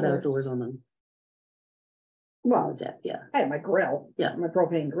you can grill put works. outdoors on them. Well, Deck, yeah, I have my grill. Yeah. My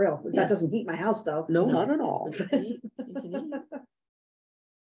propane grill. Yeah. That doesn't heat my house though. no, not at all.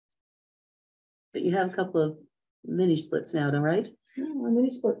 But you have a couple of mini splits now, right? Oh,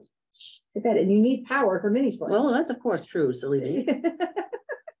 mini splits. I bet, and you need power for mini splits. Well, that's of course true, silly me.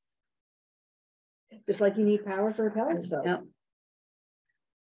 Just like you need power for a pellet stove. Yeah.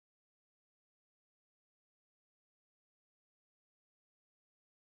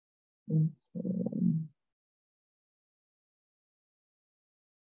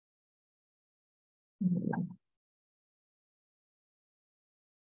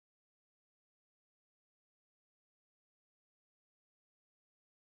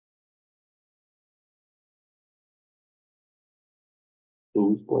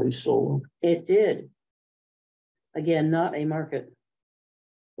 Who's place sold? It did. Again, not a market,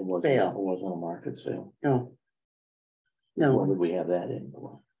 It wasn't, Sale. it wasn't a market sale. no. When No, did we have that in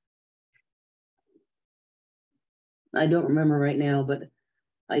for? I don't remember right now, but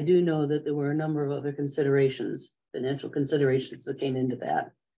I do know that there were a number of other considerations, financial considerations that came into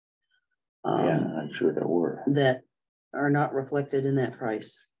that. Yeah, I'm sure there were. That are not reflected in that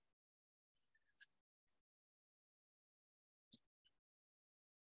price.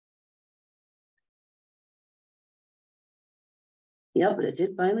 Yeah, but it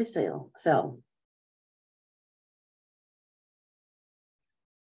did finally sell.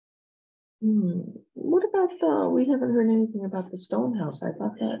 What about the, we haven't heard anything about the stone house. I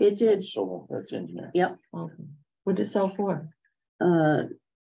thought that. It did, That's sold, that's in there. yep, Okay. What did it sell for?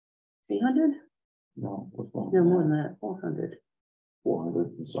 300? No, it was No, more than that, 400, 400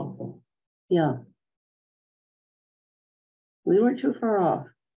 and something. yeah. We weren't too far off.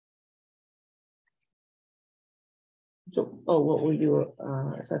 So, oh, what were you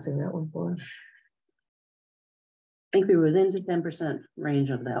assessing that one for? I think we were within the 10% range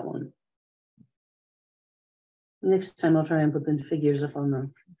of that one. Next time I'll try and put the figures up on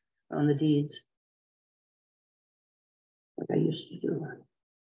the deeds. Like I used to do.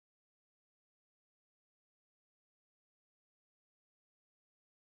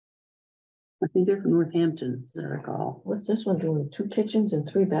 I think they're from Northampton, as I recall. What's this one doing? 2 kitchens and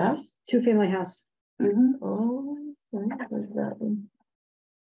 3 baths? 2-family house. Mhm. Oh, okay, where's that one?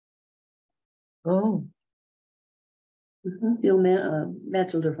 Oh, The old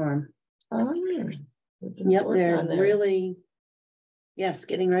Batchelder Farm. oh, yeah. Yep, Working they're on there. really, yes,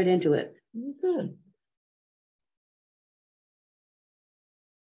 getting right into it. Good.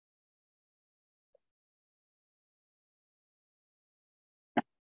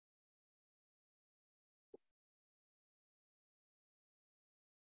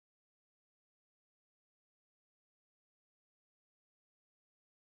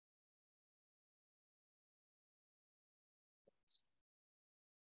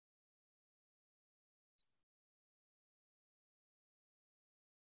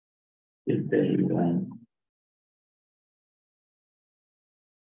 Did they,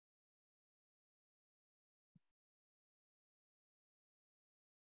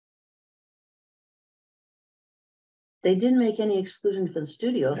 They didn't make any exclusion for the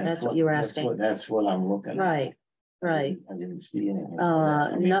studio, if that's what you were asking. That's what I'm looking at. Right, right. I didn't see anything. for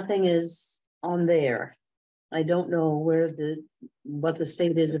that. I mean, Nothing is on there. I don't know what the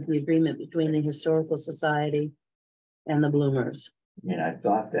state is of the agreement between the Historical Society and the Bloomers. I mean, I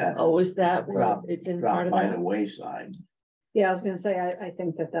thought that Oh, is that where Drop- it's in part dropped of by that? the wayside. Yeah, I was gonna say, I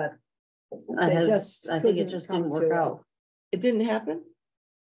think that I They think just it couldn't just come didn't to work it. out, It didn't happen?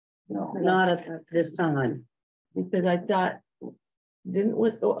 No, not at this time. Because I thought, didn't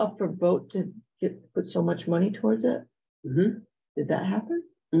it go up for vote to put so much money towards it? Mhm. Did that happen?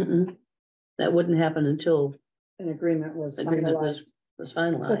 Mm-mm. That wouldn't happen until an agreement was the agreement was finalized. was But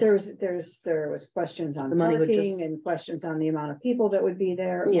finalized. there was questions on The money would parking just- and questions on the amount of people that would be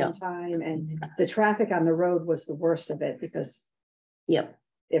there at Yeah. one time, and the traffic on the road was the worst of it, because Yep,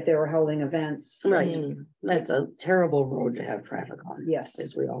 if they were holding events. right. That's a terrible road to have traffic on, Yes,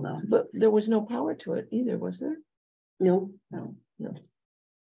 as we all know. But there was no power to it either, was there? No,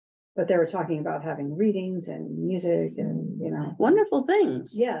 but they were talking about having readings and music and, wonderful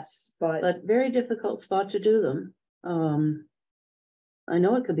things. yes, But very difficult spot to do them. I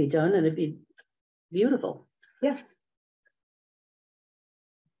know it could be done and it'd be beautiful. yes.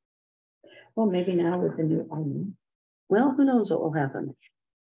 Well, maybe now with the new, Well, who knows what will happen?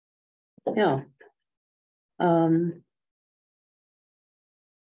 Yeah. Hmm,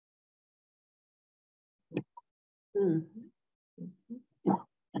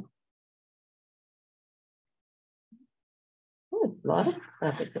 Oh, a lot of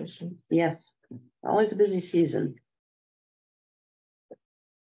applications. yes, always a busy season.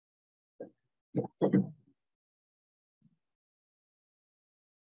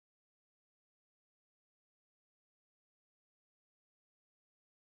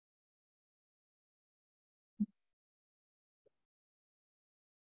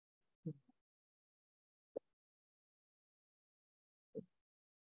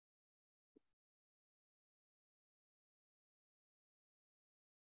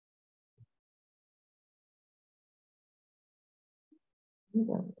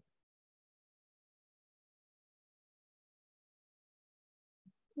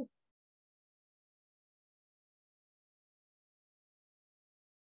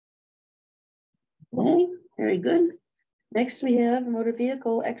 Okay, very good. Next, we have motor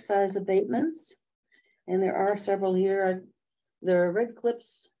vehicle excise abatements. And there are several here. There are red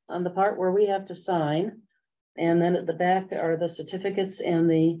clips on the part where we have to sign. And then at the back are the certificates and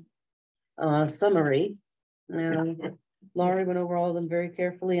the summary. And Laurie went over all of them very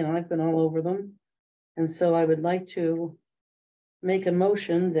carefully, and I've been all over them. And so I would like to make a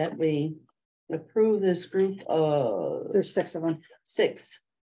motion that we approve this group of there's 6 of them. 6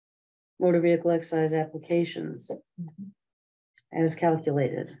 motor vehicle excise applications as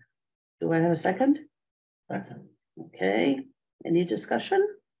calculated. Do I have a second? Second. Okay, any discussion?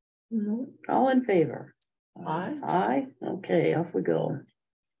 All in favor? Aye. Aye, okay, off we go.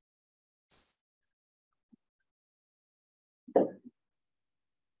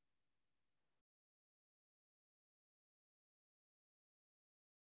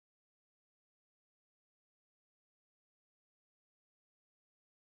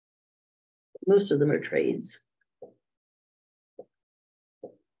 Most of them are trades.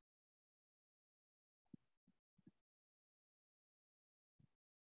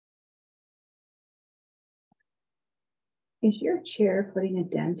 Is your chair putting a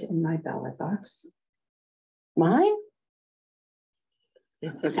dent in my ballot box? Mine?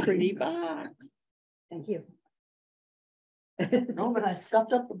 It's a pretty box. Thank you. No, but I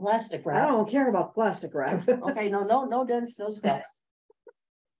scuffed up the plastic I wrap. don't care about plastic wrap. Okay, no dents, no scuffs.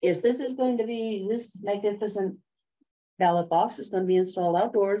 Yes, this is going to be, this magnificent ballot box is going to be installed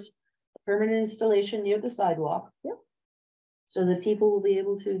outdoors, permanent installation near the sidewalk. Yep. So that people will be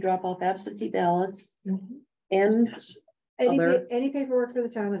able to drop off absentee ballots and, Other- Any paperwork for the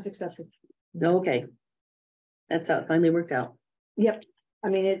town is accepted. okay. That's how it finally worked out. Yep, I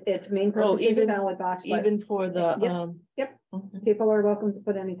mean, its main Oh, purpose is a even- ballot box, but Even for the, Yep. okay. people are welcome to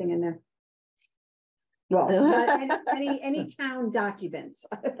put anything in there. Well, not any town documents,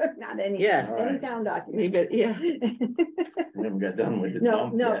 not any. Yes. Any town documents. Leave it, yeah. We haven't got done with the No,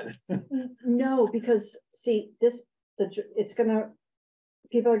 dump no. yet. No, because see, it's gonna,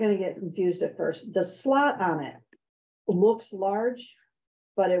 people are gonna get confused at first. The slot on it looks large,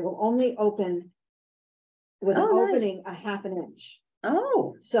 but it will only open with an Oh, nice. opening a half an inch.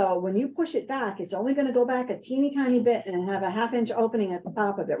 Oh, So when you push it back, it's only gonna go back a teeny tiny bit and have a half-inch opening at the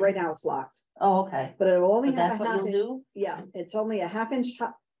top of it. Right now it's locked, oh, okay. but it will only But have that's a what half you'll inch. do? Yeah, it's only a half-inch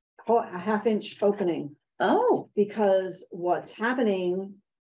opening, Oh, because what's happening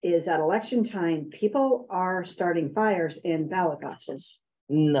is at election time, people are starting fires in ballot boxes.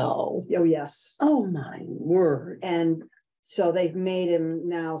 No. Oh, yes. oh my word. And so they've made him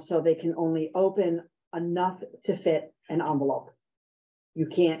now so they can only open enough to fit an envelope. You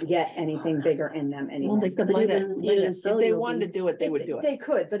can't get anything bigger in them Well, anymore. they could But let it, even- let even it- so, if they you'll wanted be- to do it, they would do it. They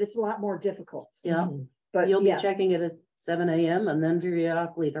could, but it's a lot more difficult. Yeah, But you'll be yes, checking it at 7 AM and then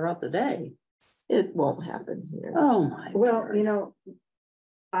periodically throughout the day. It won't happen here. Oh my. well, word.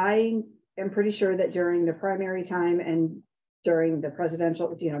 I am pretty sure that during the primary time and during the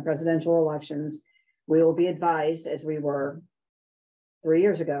presidential elections, we will be advised, as we were 3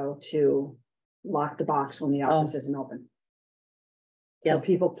 years ago, to lock the box when the office isn't open. So Yeah.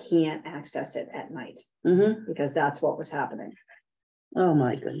 people can't access it at night, Mm-hmm. because that's what was happening. Oh,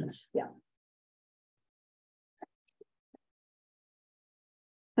 my goodness.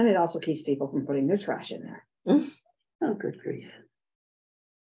 And it also keeps people from putting their trash in there. Oh, good grief.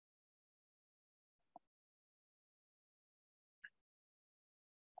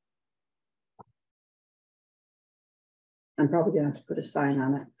 I'm probably gonna have to put a sign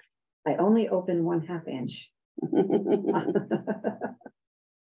on it. I only open 1/2 inch.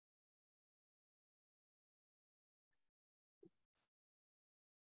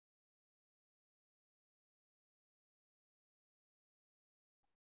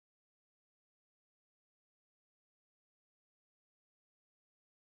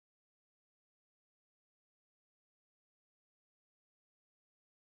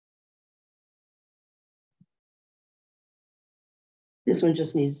 This one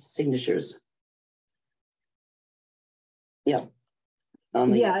just needs signatures. Yep.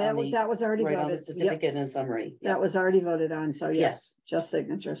 Yeah, that was already Right on the voted. Yep, certificate and summary. that was already voted on, so yes, just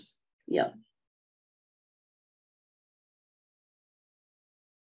signatures. Yep.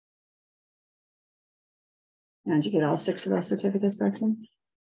 And you get all 6 of those certificates, Gretchen?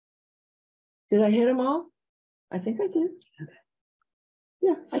 Did I hit them all? I think I did.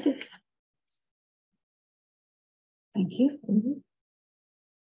 Yeah, I did. Thank you. Mhm.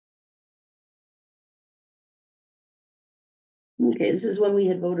 Okay, this is one we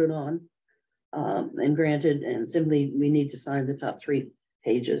had voted on. And granted, and simply we need to sign the top 3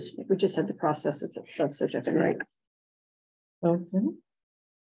 pages. We just had to process it, that certificate. Right. Okay.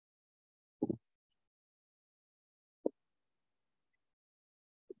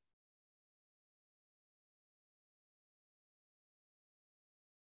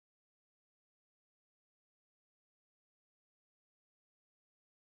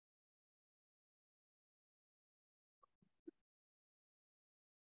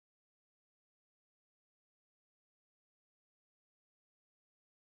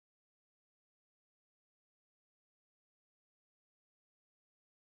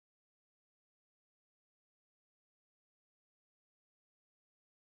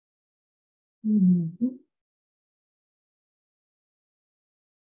 Mhm.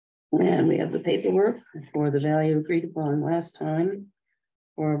 And we have the paperwork for the value agreed upon last time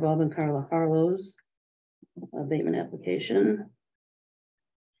for Bob and Carla Harlow's abatement application.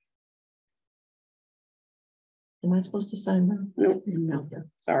 Am I supposed to sign that? Nope, No,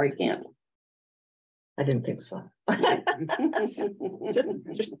 sorry, can't. I didn't think so.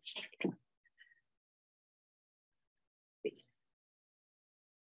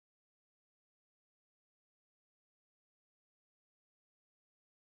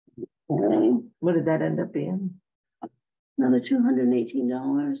 Okay, What did that end up being? another $218,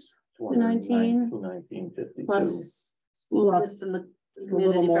 $219 $219.52. plus lots in the A little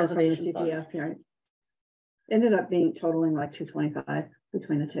community more from the preservation fund. CPF, right? Ended up being totaling like 225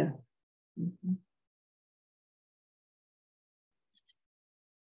 between the 2. Mhm.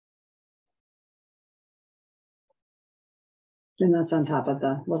 And that's on top of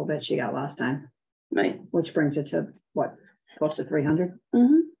the little bit she got last time, Right. which brings it to what, close to 300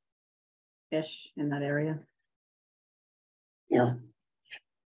 Mm-hmm. ish in that area. Yeah.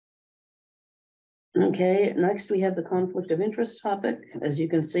 Okay, next we have the conflict of interest topic. As you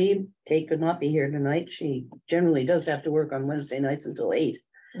can see, Kate could not be here tonight. She generally does have to work on Wednesday nights until 8.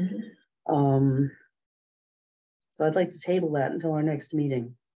 Mhm. So I'd like to table that until our next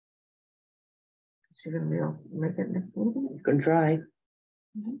meeting. Is she gonna be able to make it next meeting? You can try.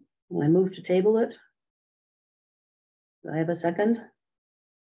 Mhm. I move to table it. Do I have a second?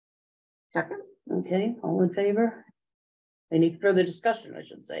 Second? Okay, all in favor? Any further discussion, I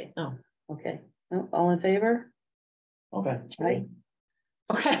should say? No. Okay, no, all in favor? Okay. Aye.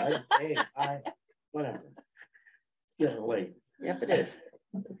 Okay. Whatever. It's getting late. Yep, it is.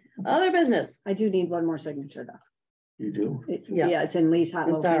 Other business. I do need one more signature though. You do? Yeah. Yeah, it's in Lee's hot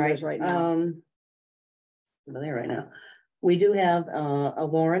little It's all right. fingers right now. Over there right now. We do have a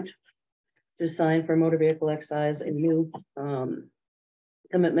warrant to sign for motor vehicle excise. A new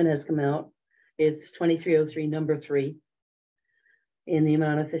commitment has come out. It's 2303 number 3 in the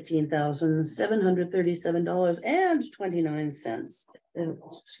amount of $15,737.29.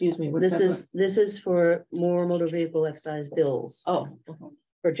 Excuse me. what's This that is for more motor vehicle excise bills for?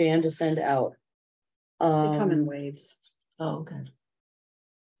 for Jan to send out. They come in Um, waves. Oh, okay.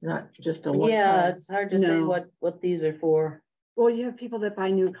 It's not just a. yeah, it's hard to say No. what these are for. Well, you have people that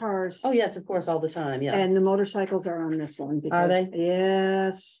buy new cars. Oh, yes, of course, all the time, yeah. And the motorcycles are on this one. Are they? because-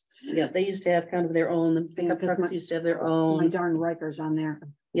 Yes, Yeah, they used to have kind of their own, the pickup 'cause trucks my- used to have their my own, darn Riker's on there.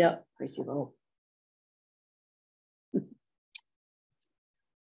 yeah. Crazy roll.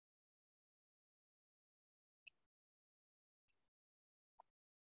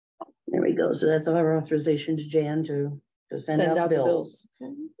 There we go. So that's our authorization to Jan to send out the bills.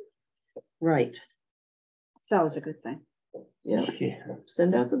 Right. It's always a good thing. Yeah,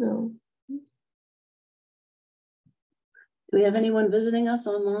 send out the bills. Do we have anyone visiting us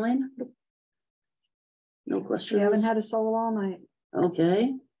online? No questions? We haven't had a soul all night.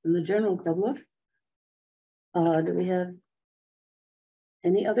 Okay, in the general public. Do we have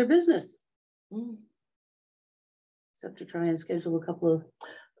any other business? Except to try and schedule a couple of,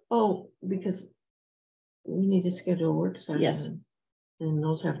 Oh, because we need to schedule a work session. Yes. And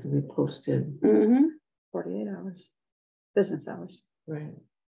those have to be posted. 48 hours, business hours. Right.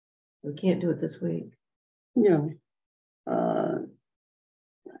 We can't do it this week. no.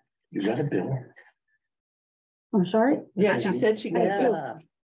 You got a bill? I'm sorry? Yeah, she said she got two. Yeah,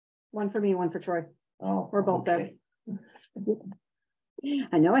 One for me, one for Troy. Oh. We're both okay.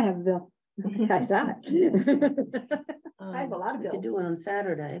 I know I have a bill. I saw it. I have a lot of we could do bills. one on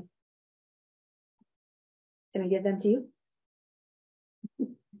Saturday. Can I give them to you?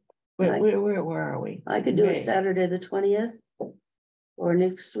 Where are we? I could do it May. Saturday, the 20th. Or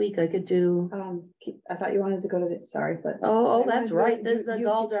next week I could do, I thought you wanted to go to the, sorry, but. oh, I that's wanted to- right, there's the you-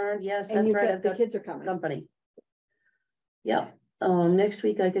 gall darn, yes, And that's you've right, got, I've the got kids are coming. company. Yeah, next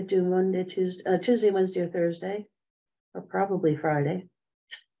week I could do Monday, Tuesday, Wednesday, or Thursday, or probably Friday.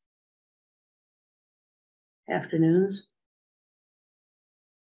 Afternoons.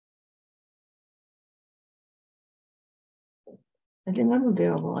 I think I'm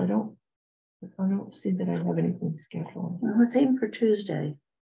available. I don't see that I have anything scheduled. Well, let's aim for Tuesday.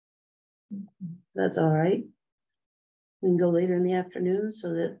 That's all right. We can go later in the afternoon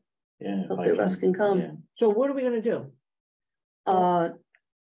so that Yeah. if I hopefully Russ can come. yeah. So what are we gonna do?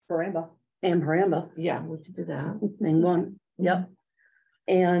 Baramba. And Paramba, Yeah, we could do that. thing one, yep.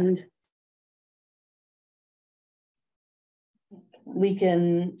 And we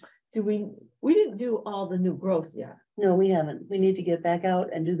can, We didn't do all the new growth yet. no, we haven't. We need to get back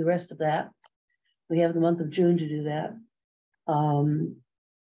out and do the rest of that. We have the month of June to do that.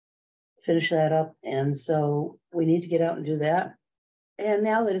 Finish that up, and so we need to get out and do that. And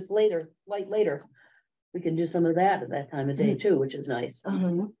now that it's later, later, we can do some of that at that time of day too, which is nice,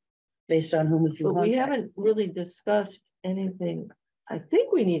 based on whom we can But we contact. haven't really discussed anything. I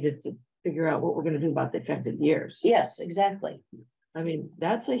think we needed to figure out what we're gonna do about the affected years. Yes, exactly, I mean,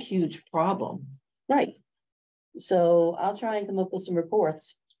 that's a huge problem. right. So I'll try and come up with some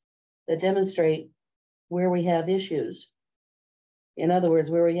reports that demonstrate where we have issues. In other words,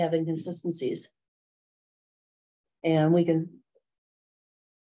 where we have inconsistencies. And we can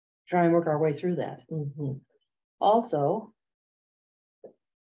try and work our way through that. Also,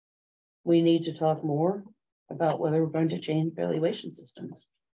 we need to talk more about whether we're going to change valuation systems.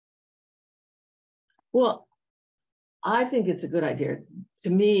 Well, I think it's a good idea. To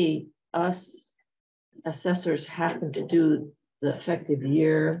me, us assessors having to do the effective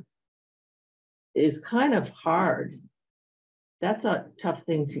year is kind of hard. That's a tough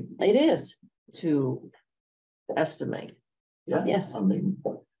thing It is, to estimate. Yeah. Yes. I mean,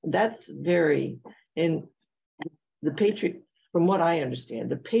 That's very, in the Patriot, from what I understand,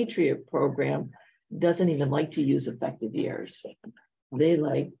 the Patriot program doesn't even like to use effective years. They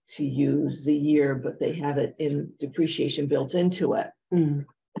like to use the year, but they have it in depreciation built into it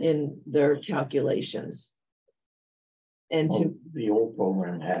in their calculations. And well, the old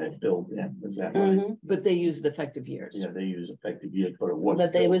program had it built in, is that right? but they use the effective years. Yeah, they use effective year, but it was.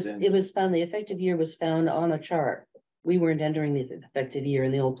 but it built was found, the effective year was found on a chart. We weren't entering the effective year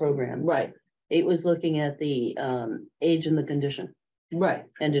in the old program. Right, It was looking at the age and the condition right,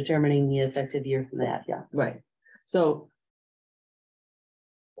 and determining the effective year from that, yeah. right. So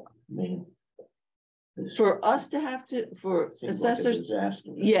I mean, this for us to have to, for seems like a assessors,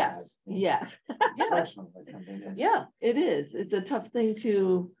 disaster. yes, yes. Personally, I mean, Yeah, It is. It's a tough thing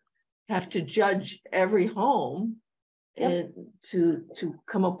to have to judge every home. Yep. And to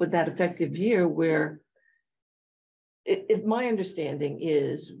come up with that effective year where. If my understanding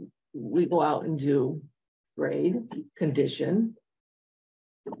is, we go out and do grade, condition.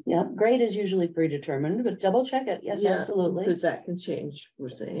 yeah, grade is usually predetermined, but double check it, yes, Yeah, absolutely, because that can change, we're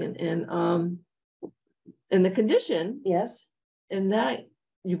saying, and the condition, yes. and that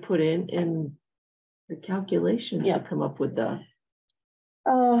you put in the calculations Yeah. to come up with the.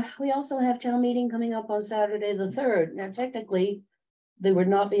 We also have town meeting coming up on Saturday, the 3rd. Now, technically, there would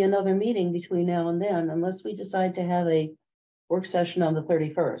not be another meeting between now and then unless we decide to have a work session on the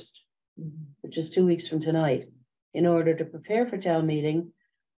 31st, which is 2 weeks from tonight, in order to prepare for town meeting,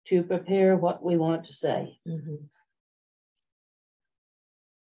 to prepare what we want to say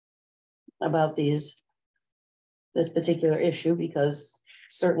about this particular issue, because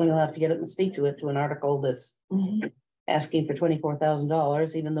certainly will have to get it and speak to it to an article that's asking for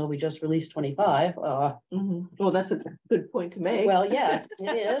 $24,000, even though we just released 25. Well, that's a good point to make. Well, yes, it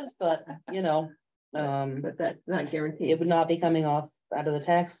is, but you know, But that's not guaranteed. it would not be coming off out of the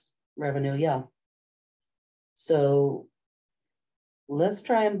tax revenue, yeah. So let's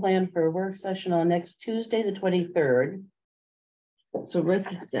try and plan for a work session on next Tuesday, the 23rd. So write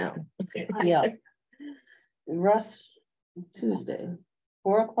this down. Yeah. Russ, Tuesday,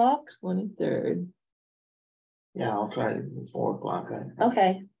 4 o'clock? 23rd. Yeah, I'll try to do 4 o'clock.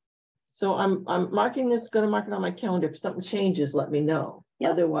 Okay, So I'm marking this, gonna mark it on my calendar. If something changes, let me know.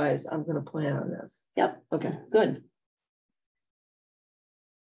 Yep. Otherwise, I'm gonna plan on this. yep, Okay. good.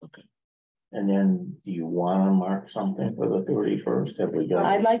 And then do you wanna mark something for the 31st? Have we got?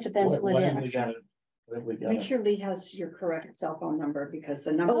 I'd like to pencil what it have we in. got? What have we got? Make sure Lee has your correct cell phone number because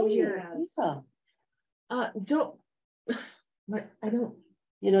the number Oh, here yeah. has. Don't, I don't,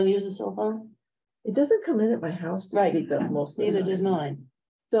 You don't use a cell phone? it doesn't come in at my house to Right. speak up most of the Neither time. does mine.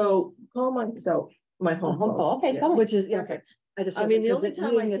 So call myself, my home Home phone. call, okay, Yeah. come on. Which is, yeah, okay. I just. I mean, the wasn't-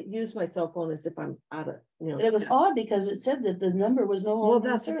 only 'cause time I it- use my cell phone is if I'm out of, And it was odd because it said that the number was no Well, longer. in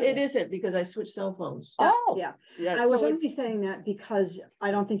that's- service. it isn't because I switched cell phones. Oh, Yeah, Yeah, I was so it- only saying that because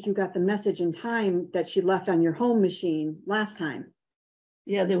I don't think you got the message in time that she left on your home machine last time.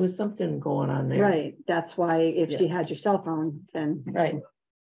 yeah, there was something going on there. Right, that's why if she had your cell phone, then. right.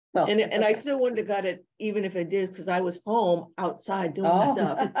 Well. And I still wouldn't have got it, even if it did, because I was home outside doing Oh.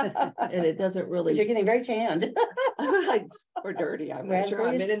 stuff, and it doesn't You're really. getting very tanned. Or dirty, I'm not sure,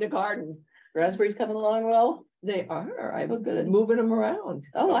 I've been Raspberries? in the garden. Raspberries coming along well? They are, I'm Oh, good. moving them around.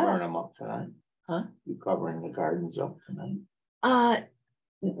 Oh, Covering wow. them up tonight. Huh? You covering the gardens up tonight?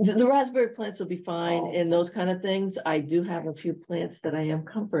 The raspberry plants will be fine Oh. and those kind of things. I do have a few plants that I am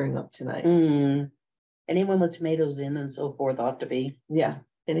covering up tonight. Hmm. Anyone with tomatoes in and so forth ought to be. Yeah,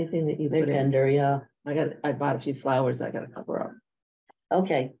 anything that you They're put in. tender, yeah. I bought a few flowers I gotta cover up.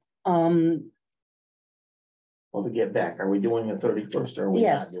 Okay, Well, to get back, are we doing the 31st or are we not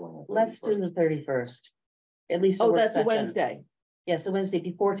yes, doing the let's do 31st? the 31st. At least. Oh, work that's a session. Wednesday. Yes, a Wednesday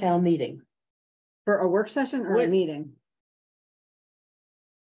before town meeting. For a work session or a When- meeting?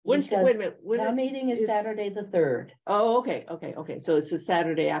 Wednesday, wait a minute. when Town it- meeting is is- Saturday, the 3rd. Oh, okay. So it's a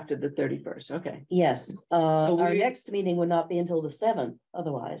Saturday after the 31st. Okay. Yes, So our we- next meeting would not be until the 7th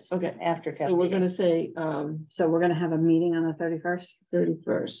otherwise. Okay. After. So town we're meeting. gonna say So we're gonna have a meeting on the 31st,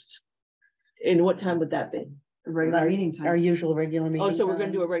 31st. And what time would that be? regular meeting Our time. usual regular meeting. Oh, so we're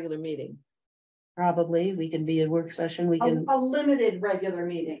gonna do time. a regular meeting. Probably, we can be a work session, we can, limited regular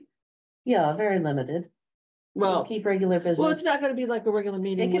meeting. yeah, very limited. We'll Well, keep regular business. well, it's not gonna be like a regular It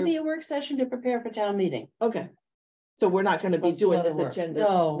meeting. could where- be a work session to prepare for town meeting. Okay. So we're not gonna be Plus do doing other this work. agenda.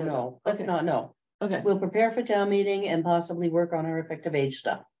 No, let's Okay. not, no. Okay, We'll prepare for town meeting and possibly work on our effective age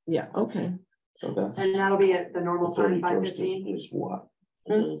stuff. yeah, okay. So that's. And that'll be at the The normal time, 31st 5:15. is what?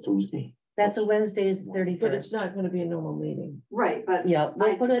 Hmm? Is it Tuesday? That's a Wednesday's But it's 31st. not gonna be a normal meeting. Right, but Yeah, we'll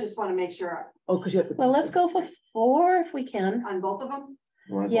I put it, just wanna make sure Oh, because you have to. well, let's go for 4 if we can. on both of them.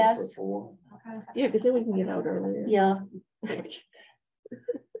 You wanna go for Yes. 4? Yeah, because then we can get out earlier. Yeah.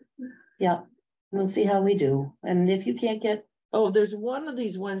 Yeah, we'll see how we do. And if you can't get, Oh, there's one of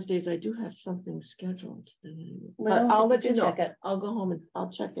these Wednesdays, I do have something scheduled. well, I'll if let you can know. check it. I'll go home and I'll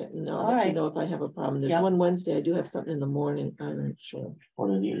check it and I'll All let you right. know if I have a problem. There's Yeah. one Wednesday, I do have something in the morning. I'm not sure.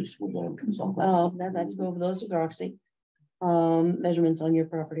 What are these? We're gonna put something. Oh, I'd like to go over those with Roxy. Measurements on your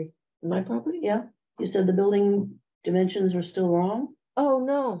property. My property? Yeah, you said the building dimensions were still wrong? Oh,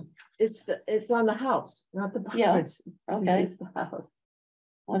 no, it's on the house, not the Yeah, barns. okay. It's the house.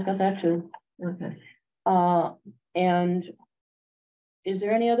 I've got that too. Okay. And is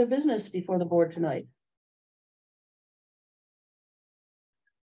there any other business before the board tonight?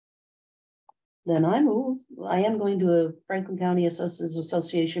 Then I move, I am going to a Franklin County Assessors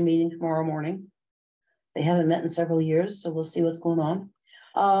Association meeting tomorrow morning. They haven't met in several years, so we'll see what's going on.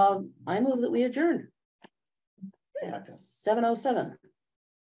 I move that we adjourn. Yeah. 7:07.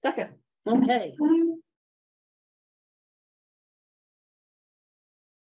 Second. Okay,